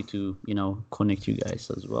 I'm happy to connect you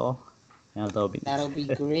guys as well. Yeah, that would be nice. That'll be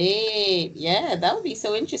great. Yeah, that would be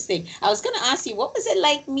so interesting. I was gonna ask you, what was it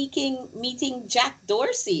like meeting Jack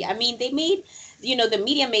Dorsey? I mean, they made, the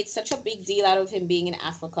media made such a big deal out of him being in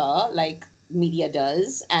Africa, like media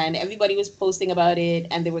does, and everybody was posting about it,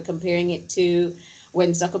 and they were comparing it to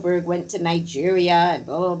when Zuckerberg went to Nigeria and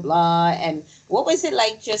blah blah blah. And what was it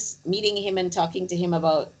like just meeting him and talking to him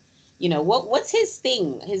about, what's his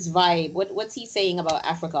thing, his vibe? What's he saying about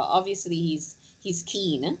Africa? Obviously, he's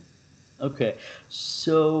keen. Okay,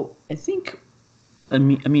 so I think I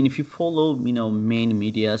mean, if you follow, main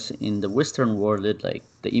medias in the Western world, like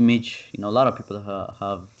the image, a lot of people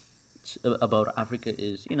have about Africa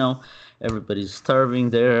is, everybody's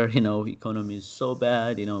starving there, economy is so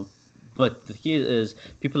bad, But the key is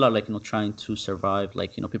people are like, trying to survive.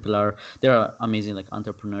 Like, there are amazing like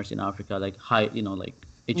entrepreneurs in Africa, like high, like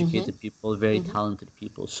Mm-hmm. educated people, very Mm-hmm. talented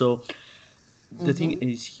people. So the thing Mm-hmm.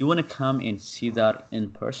 is you want to come and see that in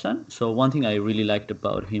person. So one thing I really liked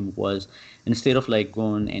about him was instead of like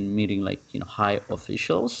going and meeting like high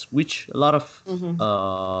officials, which a lot of Mm-hmm.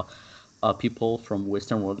 people from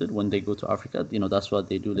Western world did when they go to Africa, that's what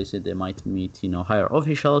they do. They say they might meet higher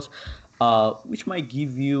officials, which might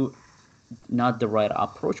give you not the right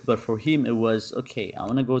approach. But for him it was okay, I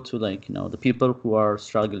want to go to like the people who are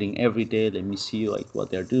struggling every day. Let me see like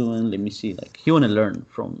what they're doing. Let me see, like he want to learn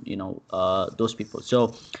from those people.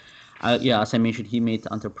 So yeah, as I mentioned, he made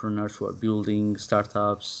entrepreneurs who are building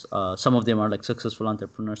startups. Some of them are like successful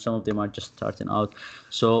entrepreneurs, some of them are just starting out.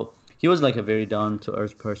 So he was like a very down to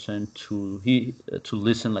earth person to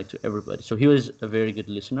listen like to everybody. So he was a very good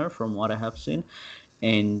listener from what I have seen.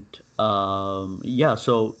 And yeah,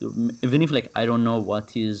 so even if like I don't know what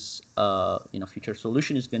his future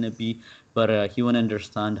solution is going to be, but he want to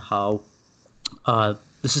understand how the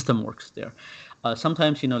system works there.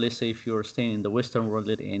 Sometimes, let's say if you're staying in the Western world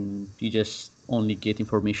and you just only get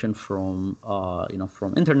information from,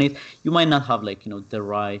 from internet, you might not have like, the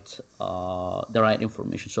right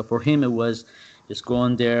information. So for him, it was just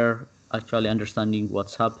going there, actually understanding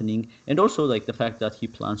what's happening, and also like the fact that he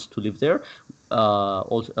plans to live there.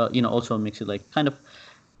 Also makes it like kind of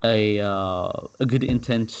a good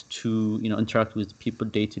intent to interact with people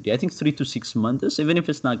day to day. I think 3 to 6 months, even if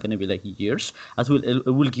it's not going to be like years, as will it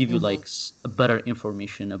will give you Mm-hmm. like better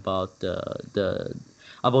information about the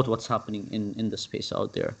about what's happening in the space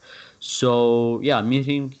out there. So yeah,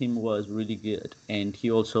 meeting him was really good, and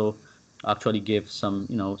he also actually gave some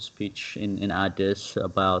speech in Addis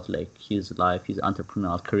about like his life, his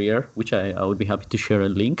entrepreneurial career, which I would be happy to share a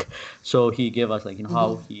link. So he gave us like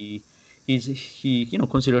how Mm-hmm. he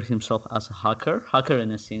considered himself as a hacker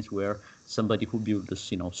in a sense where somebody who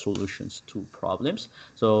builds solutions to problems.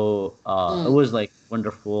 So it Mm. was like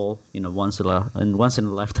wonderful, once in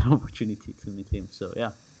a lifetime opportunity to meet him. So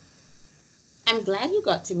yeah. I'm glad you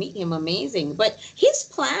got to meet him. Amazing. But his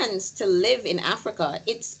plans to live in Africa,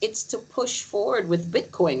 it's to push forward with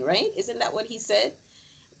Bitcoin, right? Isn't that what he said?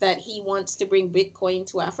 That he wants to bring Bitcoin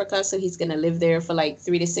to Africa, so he's gonna live there for like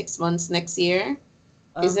 3 to 6 months next year.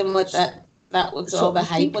 Isn't what So, that was all so the I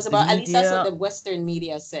hype think was the about? At least that's what media. the Western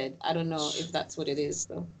media said. I don't know if that's what it is.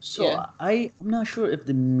 So So yeah. I'm not sure if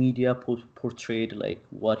the media portrayed like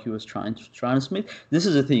what he was trying to transmit. This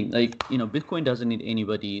is the thing, like Bitcoin doesn't need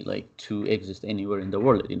anybody like to exist anywhere in the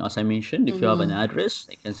world. As I mentioned, if you have an Mm-hmm. address,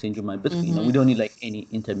 I can send you my Bitcoin. We Mm-hmm. don't need like any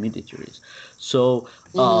intermediaries. So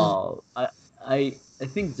Mm-hmm. I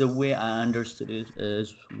think the way I understood it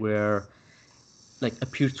is where like a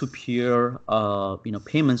peer-to-peer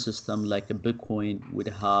payment system like a Bitcoin would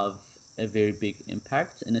have a very big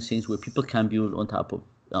impact in a sense where people can build on top of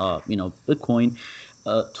Bitcoin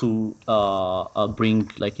to bring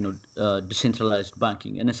like decentralized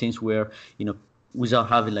banking in a sense where without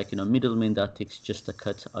having like middlemen that takes just a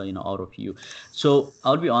cut out of you. So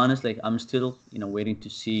I'll be honest, like I'm still waiting to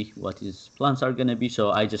see what his plans are gonna be.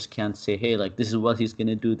 So I just can't say, hey, like this is what he's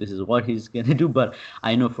gonna do, this is what he's gonna do. But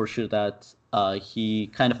I know for sure that he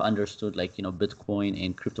kind of understood like Bitcoin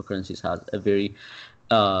and cryptocurrencies has a very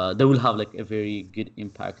they will have like a very good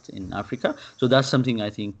impact in Africa. So that's something I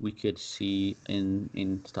think we could see in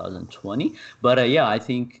 2020. But yeah, I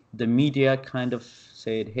think the media kind of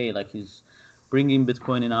said, hey, like he's bringing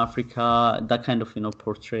Bitcoin in Africa. That kind of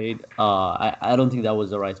portrayed. I don't think that was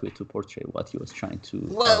the right way to portray what he was trying to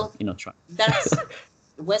Well, try. that's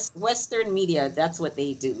Western media. That's what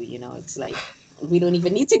they do. It's like We don't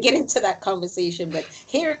even need to get into that conversation, but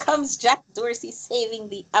here comes Jack Dorsey saving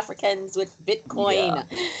the Africans with Yeah. Bitcoin.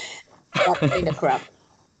 That kind of crap.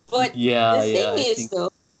 But the Yeah, thing yeah, I is, think. though,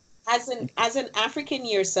 as an African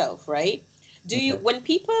yourself, right? Do you Okay. when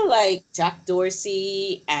people like Jack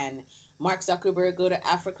Dorsey and Mark Zuckerberg go to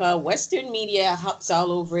Africa, Western media hops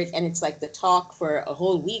all over it, and it's like the talk for a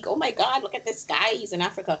whole week. Oh my God, look at this guy, he's in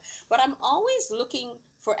Africa. But I'm always looking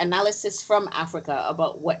for analysis from Africa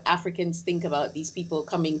about what Africans think about these people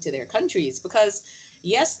coming to their countries because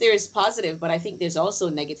yes, there's positive, but I think there's also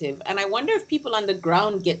negative. And I wonder if people on the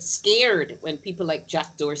ground get scared when people like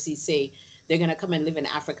Jack Dorsey say they're going to come and live in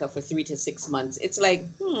Africa for 3 to 6 months. It's like,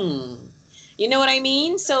 you know what I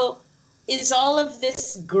mean? So is all of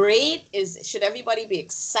this great? Should everybody be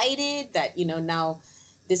excited that, now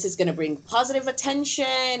this is going to bring positive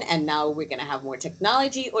attention and now we're going to have more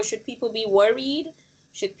technology? Or should people be worried?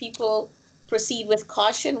 Should people proceed with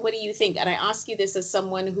caution? What do you think? And I ask you this as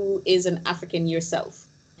someone who is an African yourself.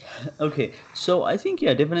 Okay, so I think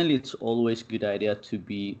yeah, definitely it's always good idea to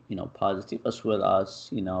be positive as well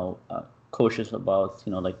as cautious about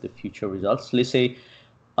like the future results. Let's say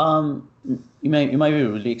you might be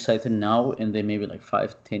really excited now, and then maybe like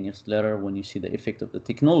 5, 10 years later, when you see the effect of the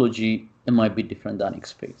technology, it might be different than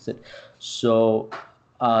expected. So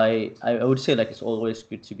I would say like it's always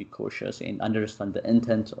good to be cautious and understand the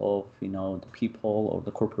intent of the people or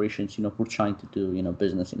the corporations who are trying to do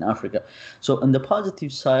business in Africa. So on the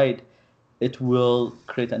positive side, it will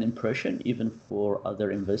create an impression even for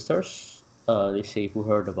other investors. They say who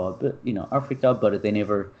heard about Africa, but they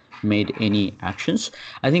never made any actions.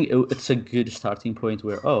 I think it's a good starting point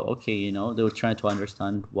where okay, they were trying to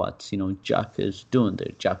understand what Jack is doing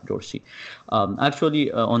there, Jack Dorsey.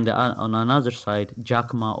 Actually, on another side,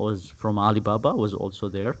 Jack Ma was from Alibaba was also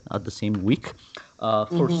there at the same week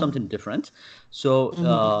for Mm-hmm. something different. So,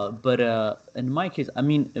 Mm-hmm. but in my case, I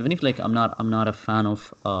mean, even if like I'm not a fan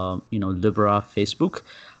of Libra Facebook,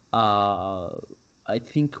 uh, I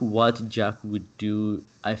think what Jack would do,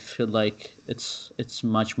 I feel like it's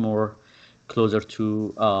much more closer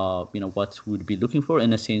to what we'd be looking for,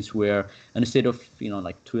 in a sense where instead of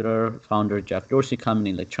like Twitter founder Jack Dorsey coming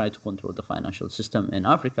in like try to control the financial system in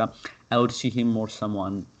Africa, I would see him more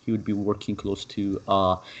someone he would be working close to,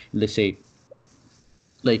 let's say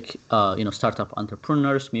like startup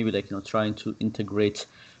entrepreneurs, maybe like trying to integrate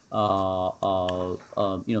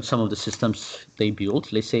some of the systems they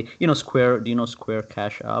built. Let's say Square. Do you know Square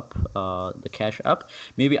Cash App? The Cash App.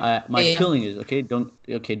 Maybe my Yeah. feeling is don't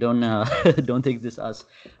don't take this as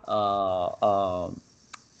uh, uh,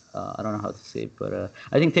 I don't know how to say it, but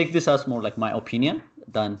I think take this as more like my opinion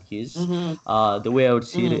than his. Mm-hmm. The way I would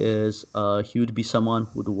see it Mm-hmm. is he would be someone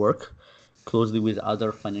who would work closely with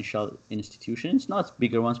other financial institutions, not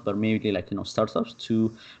bigger ones, but maybe like startups,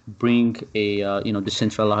 to bring a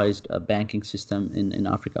decentralized banking system in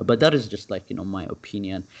Africa. But that is just like my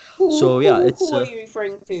opinion. Who, So yeah, who, it's who are you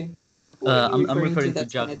referring to? Who are you I'm referring to referring to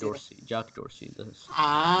that's gonna Jack do that? Dorsey. Jack Dorsey. This.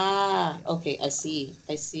 Ah, okay, I see.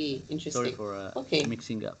 I see. Sorry Interesting. for Okay.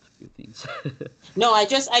 mixing up a few things. No, I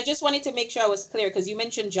just wanted to make sure I was clear because you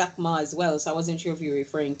mentioned Jack Ma as well, so I wasn't sure if you were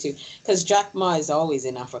referring to because Jack Ma is always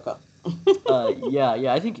in Africa. Yeah,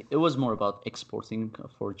 yeah. I think it was more about exporting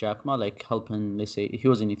for Jack Ma, like helping. Let's say he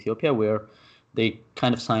was in Ethiopia, where they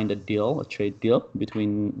kind of signed a deal, a trade deal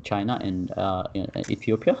between China and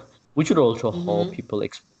Ethiopia, which would also help Mm-hmm. people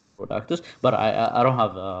export products. But I don't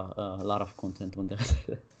have a lot of content on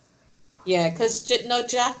that. Yeah, because no,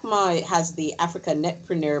 Jack Ma has the Africa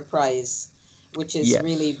Netpreneur Prize, which is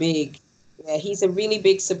really Yes. big. Yeah, he's a really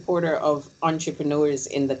big supporter of entrepreneurs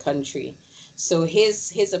in the country. So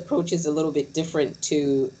his approach is a little bit different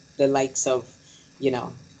to the likes of, you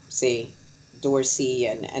know, say Dorsey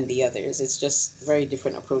and the others. It's just very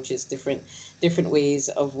different approaches, different ways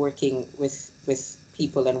of working with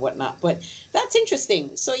people and whatnot. But that's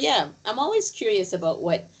interesting. So yeah, I'm always curious about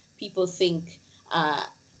what people think. Uh,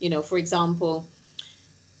 for example,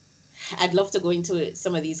 I'd love to go into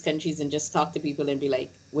some of these countries and just talk to people and be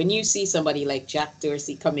like, when you see somebody like Jack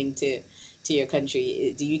Dorsey coming to your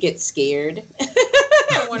country, do you get scared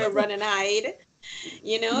and want to run and hide?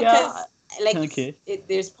 Yeah. Because like Okay.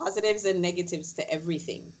 there's positives and negatives to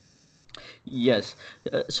everything. Yes.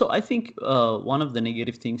 So I think one of the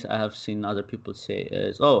negative things I have seen other people say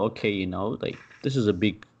is, oh, okay, like this is a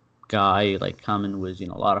big guy, like coming with, a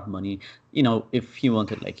lot of money. If he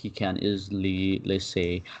wanted, like he can easily, let's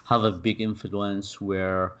say, have a big influence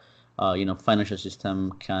where, financial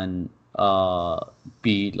system can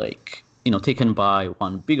be like taken by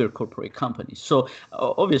one bigger corporate company. So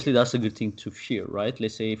obviously that's a good thing to fear, right?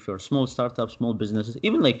 Let's say if you're small startups, small businesses,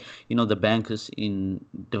 even like the banks in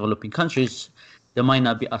developing countries, they might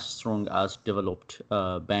not be as strong as developed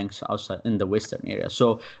banks outside in the Western area.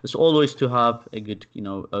 So it's always to have a good,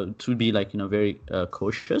 to be like very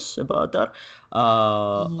cautious about that.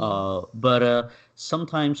 But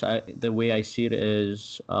sometimes the way I see it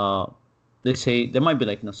is. They say there might be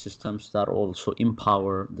like systems that also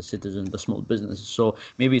empower the citizens, the small businesses. So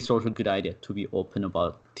maybe it's also a good idea to be open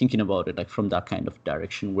about thinking about it like from that kind of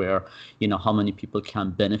direction where how many people can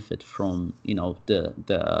benefit from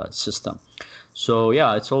the system. So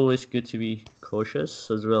yeah, it's always good to be cautious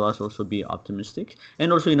as well as also be optimistic,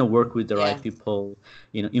 and also work with the Yeah. right people,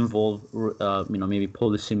 involve maybe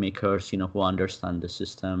policymakers who understand the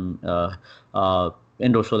system,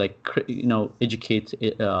 and also like educate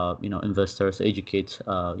investors, educate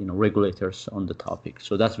regulators on the topic.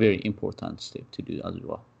 So that's very important step to do as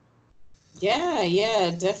well. Yeah, yeah,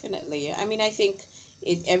 definitely. I mean, I think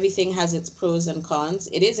everything has its pros and cons.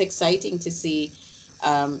 It is exciting to see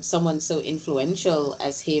someone so influential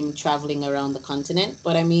as him traveling around the continent.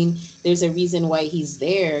 But I mean, there's a reason why he's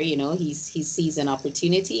there. He sees an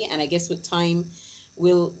opportunity, and I guess with time,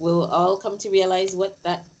 we'll all come to realize what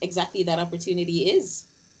that opportunity is.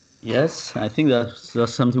 Yes, I think that's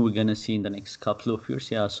something we're gonna see in the next couple of years.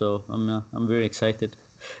 Yeah, so I'm very excited.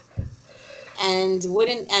 And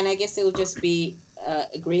I guess it'll just be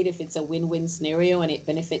great if it's a win-win scenario and it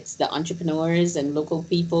benefits the entrepreneurs and local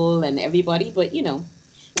people and everybody. But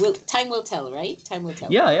time will tell, right? Time will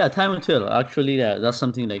tell. Yeah, time will tell. Actually, that's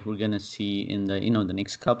something like we're gonna see in the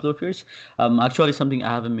next couple of years. Actually, something I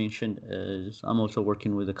haven't mentioned is I'm also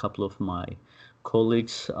working with a couple of my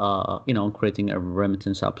colleagues, on creating a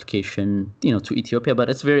remittance application, to Ethiopia. But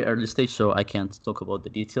it's very early stage, so I can't talk about the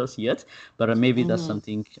details yet. But maybe that's Hmm.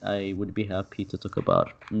 something I would be happy to talk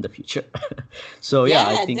about in the future. So yeah,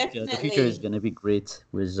 I Yeah, think the future is definitely. gonna be great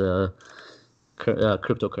with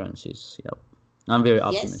cryptocurrencies. Yeah, I'm very Yes,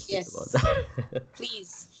 optimistic about yes. that.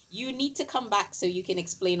 Please, you need to come back so you can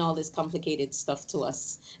explain all this complicated stuff to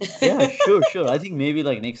us. Yeah, sure. I think maybe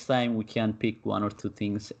like next time we can pick one or two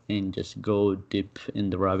things and just go deep in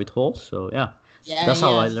the rabbit hole. So yeah, Yeah, that's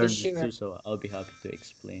how I yeah, for learned it sure. too. So I'll be happy to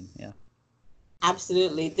explain. Yeah.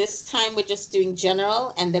 Absolutely. This time we're just doing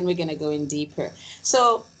general and then we're going to go in deeper.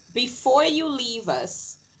 So, before you leave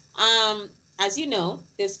us, um, as you know,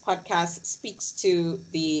 this podcast speaks to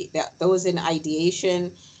those in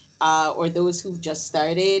ideation or those who've just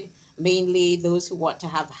started, mainly those who want to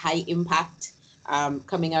have high impact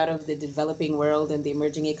coming out of the developing world and the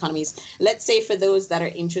emerging economies. Let's say for those that are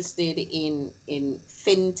interested in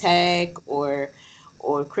fintech or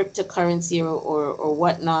cryptocurrency or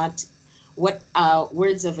whatnot, what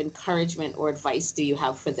words of encouragement or advice do you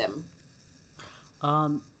have for them?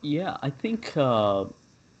 Yeah, I think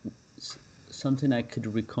s- something I could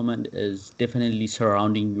recommend is definitely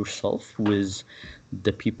surrounding yourself with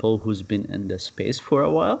the people who's been in the space for a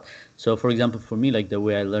while. So, for example, for me, like the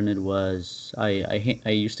way I learned it was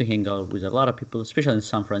I used to hang out with a lot of people, especially in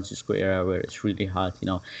San Francisco area where it's really hot.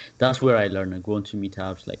 That's where I learned. Going to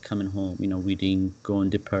meetups, like coming home, reading, going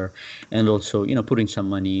deeper, and also putting some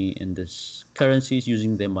money in this currencies,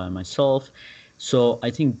 using them by myself. So I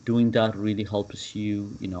think doing that really helps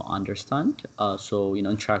you, understand. So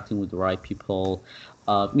interacting with the right people,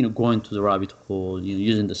 going to the rabbit hole,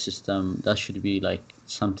 using the system. That should be like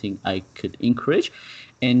something I could encourage.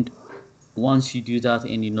 And once you do that,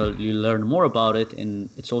 and you learn more about it, and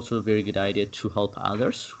it's also a very good idea to help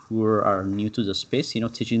others who are new to the space.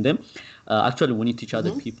 Teaching them. Actually, when you teach other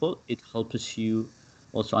Mm-hmm. people, it helps you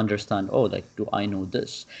also understand, oh, like, do I know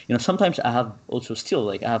this? Sometimes I have also still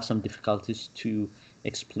like I have some difficulties to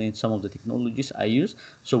explain some of the technologies I use.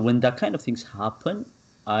 So when that kind of things happen,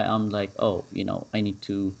 I am like, oh, I need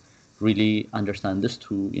to really understand this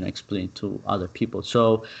to explain to other people.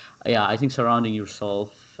 So yeah, I think surrounding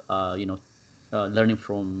yourself, learning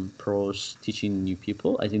from pros, teaching new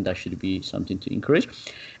people, I think that should be something to encourage.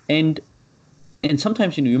 And and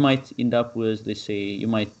sometimes you might end up with, they say, you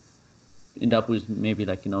might end up with maybe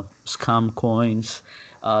like scam coins,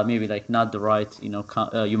 maybe like not the right,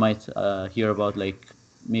 you might hear about like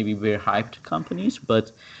maybe very hyped companies,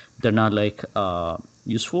 but they're not like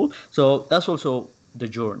useful. So that's also the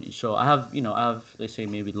journey. So I have, let's say,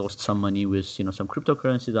 maybe lost some money with some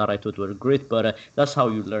cryptocurrency that I thought were great, but that's how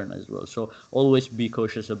you learn as well. So always be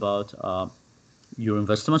cautious about your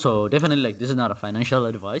investment. So definitely, like, this is not a financial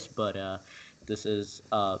advice, but this is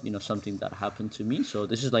something that happened to me. So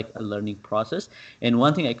this is like a learning process. And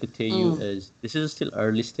one thing I could tell you Mm. is this is still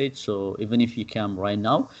early stage. So even if you come right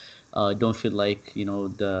now, don't feel like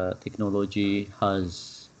the technology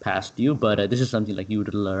has passed you, but this is something like you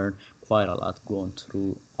would learn quite a lot going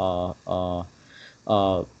through uh,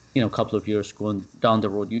 a couple of years going down the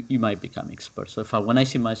road, you might become expert. So when I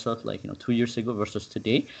see myself like 2 years ago versus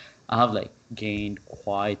today, I have like gained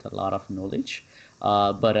quite a lot of knowledge.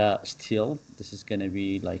 But still, this is gonna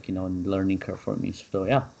be like learning curve for me. So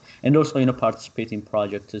yeah, and also participate in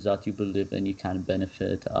projects that you believe in, you can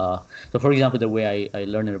benefit. So for example, the way I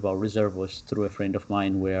learned about reserve was through a friend of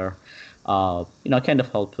mine where I kind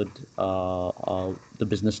of helped the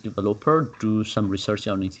business developer do some research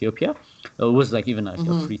on Ethiopia. It was like even like a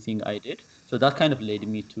Mm-hmm. free thing I did. So that kind of led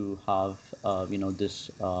me to have,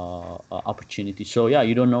 this opportunity. So yeah,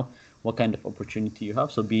 you don't know what kind of opportunity you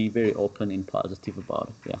have. So be very open and positive about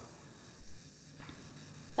it. Yeah.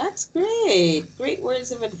 That's great. Great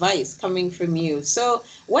words of advice coming from you. So,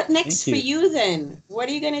 what next Thank for you. you then? What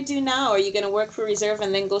are you going to do now? Are you going to work for Reserve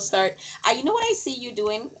and then go start? You know what I see you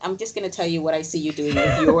doing? I'm just going to tell you what I see you doing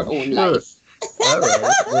with your own Sure. life. All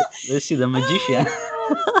right. Let's see the magician.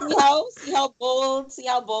 See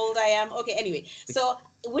how bold I am. Okay, anyway. So,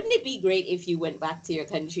 wouldn't it be great if you went back to your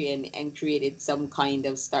country and created some kind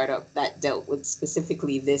of startup that dealt with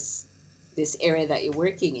specifically this area that you're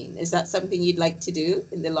working in? Is that something you'd like to do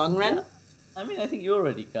in the long Yeah, run? I mean, I think you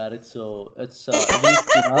already got it. So it's even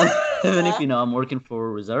if even if Yeah. I'm working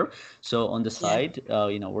for Reserve, so on the Yeah. side,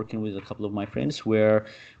 working with a couple of my friends, where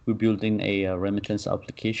we're building a remittance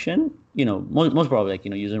application. Most probably like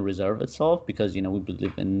using Reserve itself because we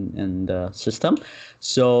believe in the system.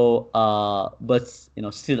 So, but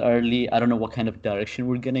still early. I don't know what kind of direction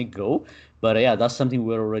we're gonna go, but yeah, that's something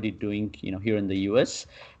we're already doing. Here in the U.S.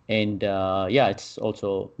 And yeah, it's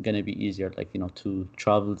also gonna be easier like to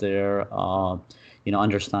travel there,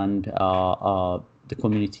 understand the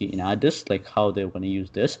community in Addis, like how they want to use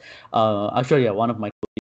this. Actually, yeah, one of my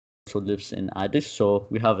also lives in Addis, so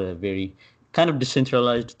we have a very kind of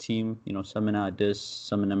decentralized team, some in Addis,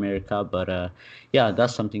 some in America, but yeah,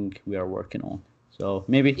 that's something we are working on. So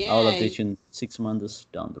maybe I'll Yeah. update you in 6 months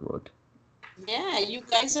down the road. Yeah, you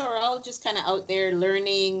guys are all just kind of out there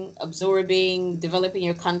learning, absorbing, developing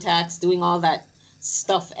your contacts, doing all that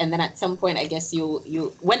stuff, and then at some point, I guess you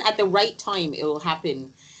when at the right time it will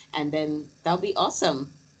happen, and then that'll be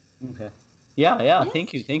awesome. Okay. Yeah, yeah. Yeah.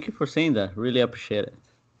 Thank you for saying that. Really appreciate it.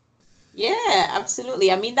 Yeah,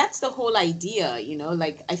 absolutely. I mean, that's the whole idea,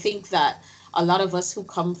 like I think that a lot of us who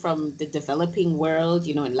come from the developing world,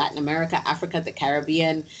 in Latin America, Africa, the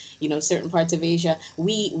Caribbean, certain parts of Asia,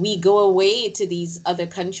 we go away to these other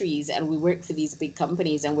countries and we work for these big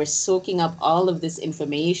companies and we're soaking up all of this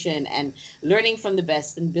information and learning from the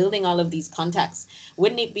best and building all of these contacts.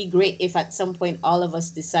 Wouldn't it be great if at some point all of us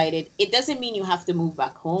decided it doesn't mean you have to move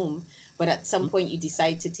back home, but at some point you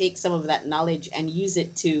decide to take some of that knowledge and use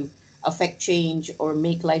it to affect change or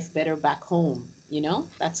make life better back home.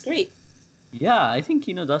 That's great. Yeah, I think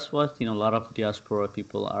that's what a lot of diaspora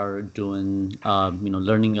people are doing.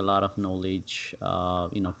 Learning a lot of knowledge,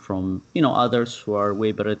 from others who are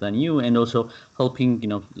way better than you, and also helping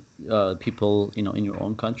people in your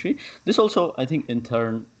own country. This also, I think, in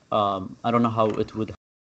turn, I don't know how it would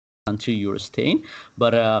country you're staying,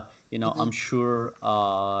 but I'm Hmm. sure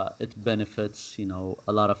it benefits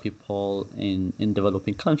a lot of people in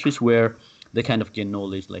developing countries where they kind of gain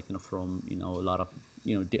knowledge like from a lot of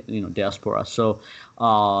diaspora. So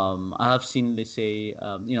I have seen, let's say,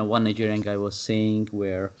 one Nigerian guy was saying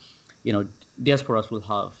where you know diasporas will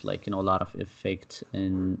have like a lot of effect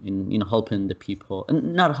in helping the people,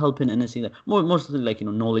 and not helping anything that mostly like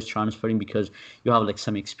knowledge transferring, because you have like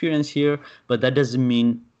some experience here, but that doesn't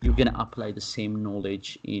mean you're going to apply the same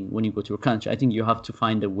knowledge in when you go to your country. I think you have to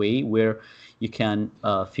find a way where you can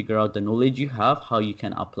figure out the knowledge you have, how you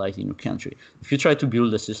can apply it in your country. If you try to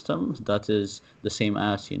build a system that is the same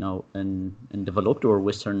as in developed or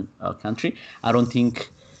Western country, I don't think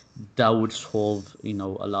that would solve a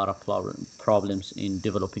lot of problems in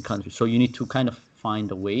developing countries. So you need to kind of find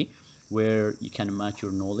a way where you can match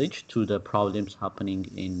your knowledge to the problems happening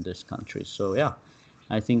in this country. So yeah,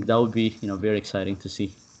 I think that would be very exciting to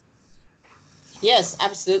see. Yes,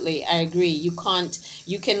 absolutely. I agree. You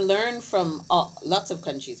can learn from lots of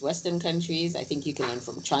countries, Western countries. I think you can learn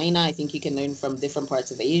from China. I think you can learn from different parts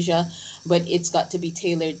of Asia, but it's got to be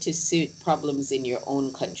tailored to suit problems in your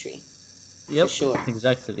own country, for Yep, sure.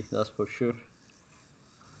 exactly. That's for sure.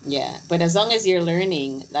 Yeah, but as long as you're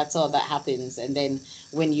learning, that's all that happens. And then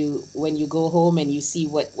when you go home and you see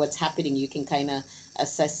what's happening, you can kind of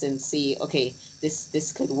assess and see, okay,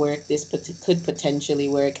 this could work, could potentially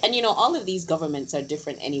work. And all of these governments are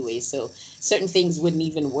different anyway, so certain things wouldn't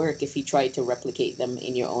even work if you tried to replicate them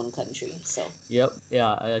in your own country. So Yep.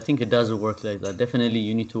 Yeah, I think it does work like that. Definitely,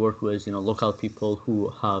 you need to work with local people who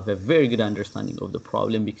have a very good understanding of the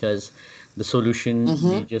problem, because the solution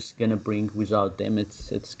hmm you're just gonna bring without them,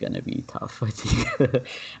 it's gonna be tough. I think.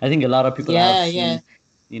 I think a lot of people I've yeah, yeah.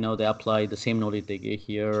 seen, they apply the same knowledge they get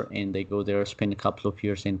here, and they go there, spend a couple of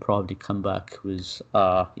years, and probably come back with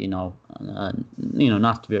not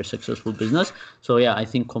very successful business. So yeah, I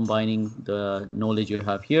think combining the knowledge you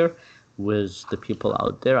have here with the people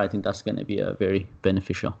out there, I think that's going to be a very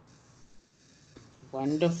beneficial.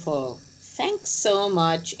 Wonderful. Thanks so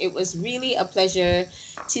much. It was really a pleasure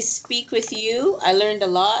to speak with you. I learned a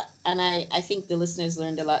lot, and I think the listeners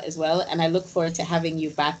learned a lot as well. And I look forward to having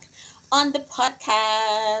you back on the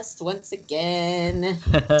podcast once again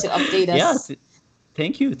to update Yeah, us.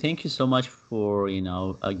 thank you so much for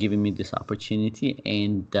giving me this opportunity,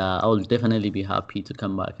 and I will definitely be happy to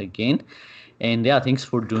come back again. And yeah, thanks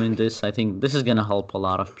for doing this. I think this is gonna help a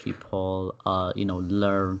lot of people,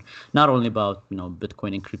 learn not only about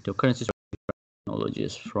Bitcoin and cryptocurrencies,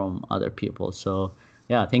 technologies from other people. So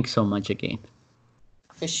yeah, thanks so much again.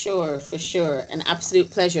 For sure, for sure. An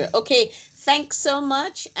absolute pleasure. Okay, thanks so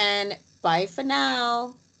much, and bye for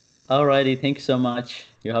now. Alrighty, thank you so much.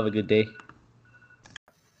 You have a good day.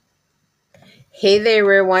 Hey there,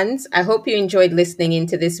 rare ones. I hope you enjoyed listening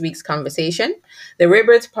into this week's conversation. The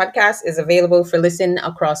Rarebirds podcast is available for listen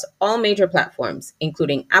across all major platforms,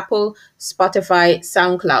 including Apple, Spotify,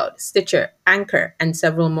 SoundCloud, Stitcher, Anchor, and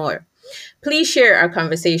several more. Please share our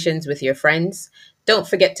conversations with your friends. Don't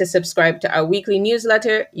forget to subscribe to our weekly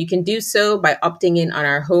newsletter. You can do so by opting in on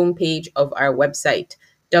our homepage of our website,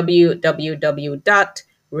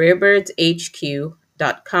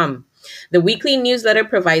 www.rarebirdshq.com. The weekly newsletter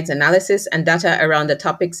provides analysis and data around the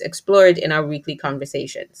topics explored in our weekly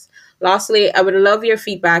conversations. Lastly, I would love your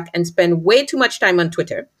feedback and spend way too much time on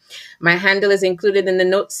Twitter. My handle is included in the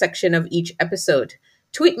notes section of each episode.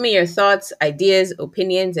 Tweet me your thoughts, ideas,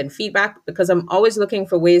 opinions, and feedback because I'm always looking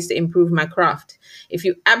for ways to improve my craft. If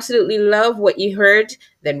you absolutely love what you heard,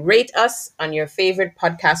 then rate us on your favorite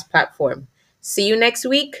podcast platform. See you next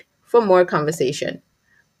week for more conversation.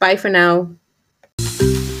 Bye for now.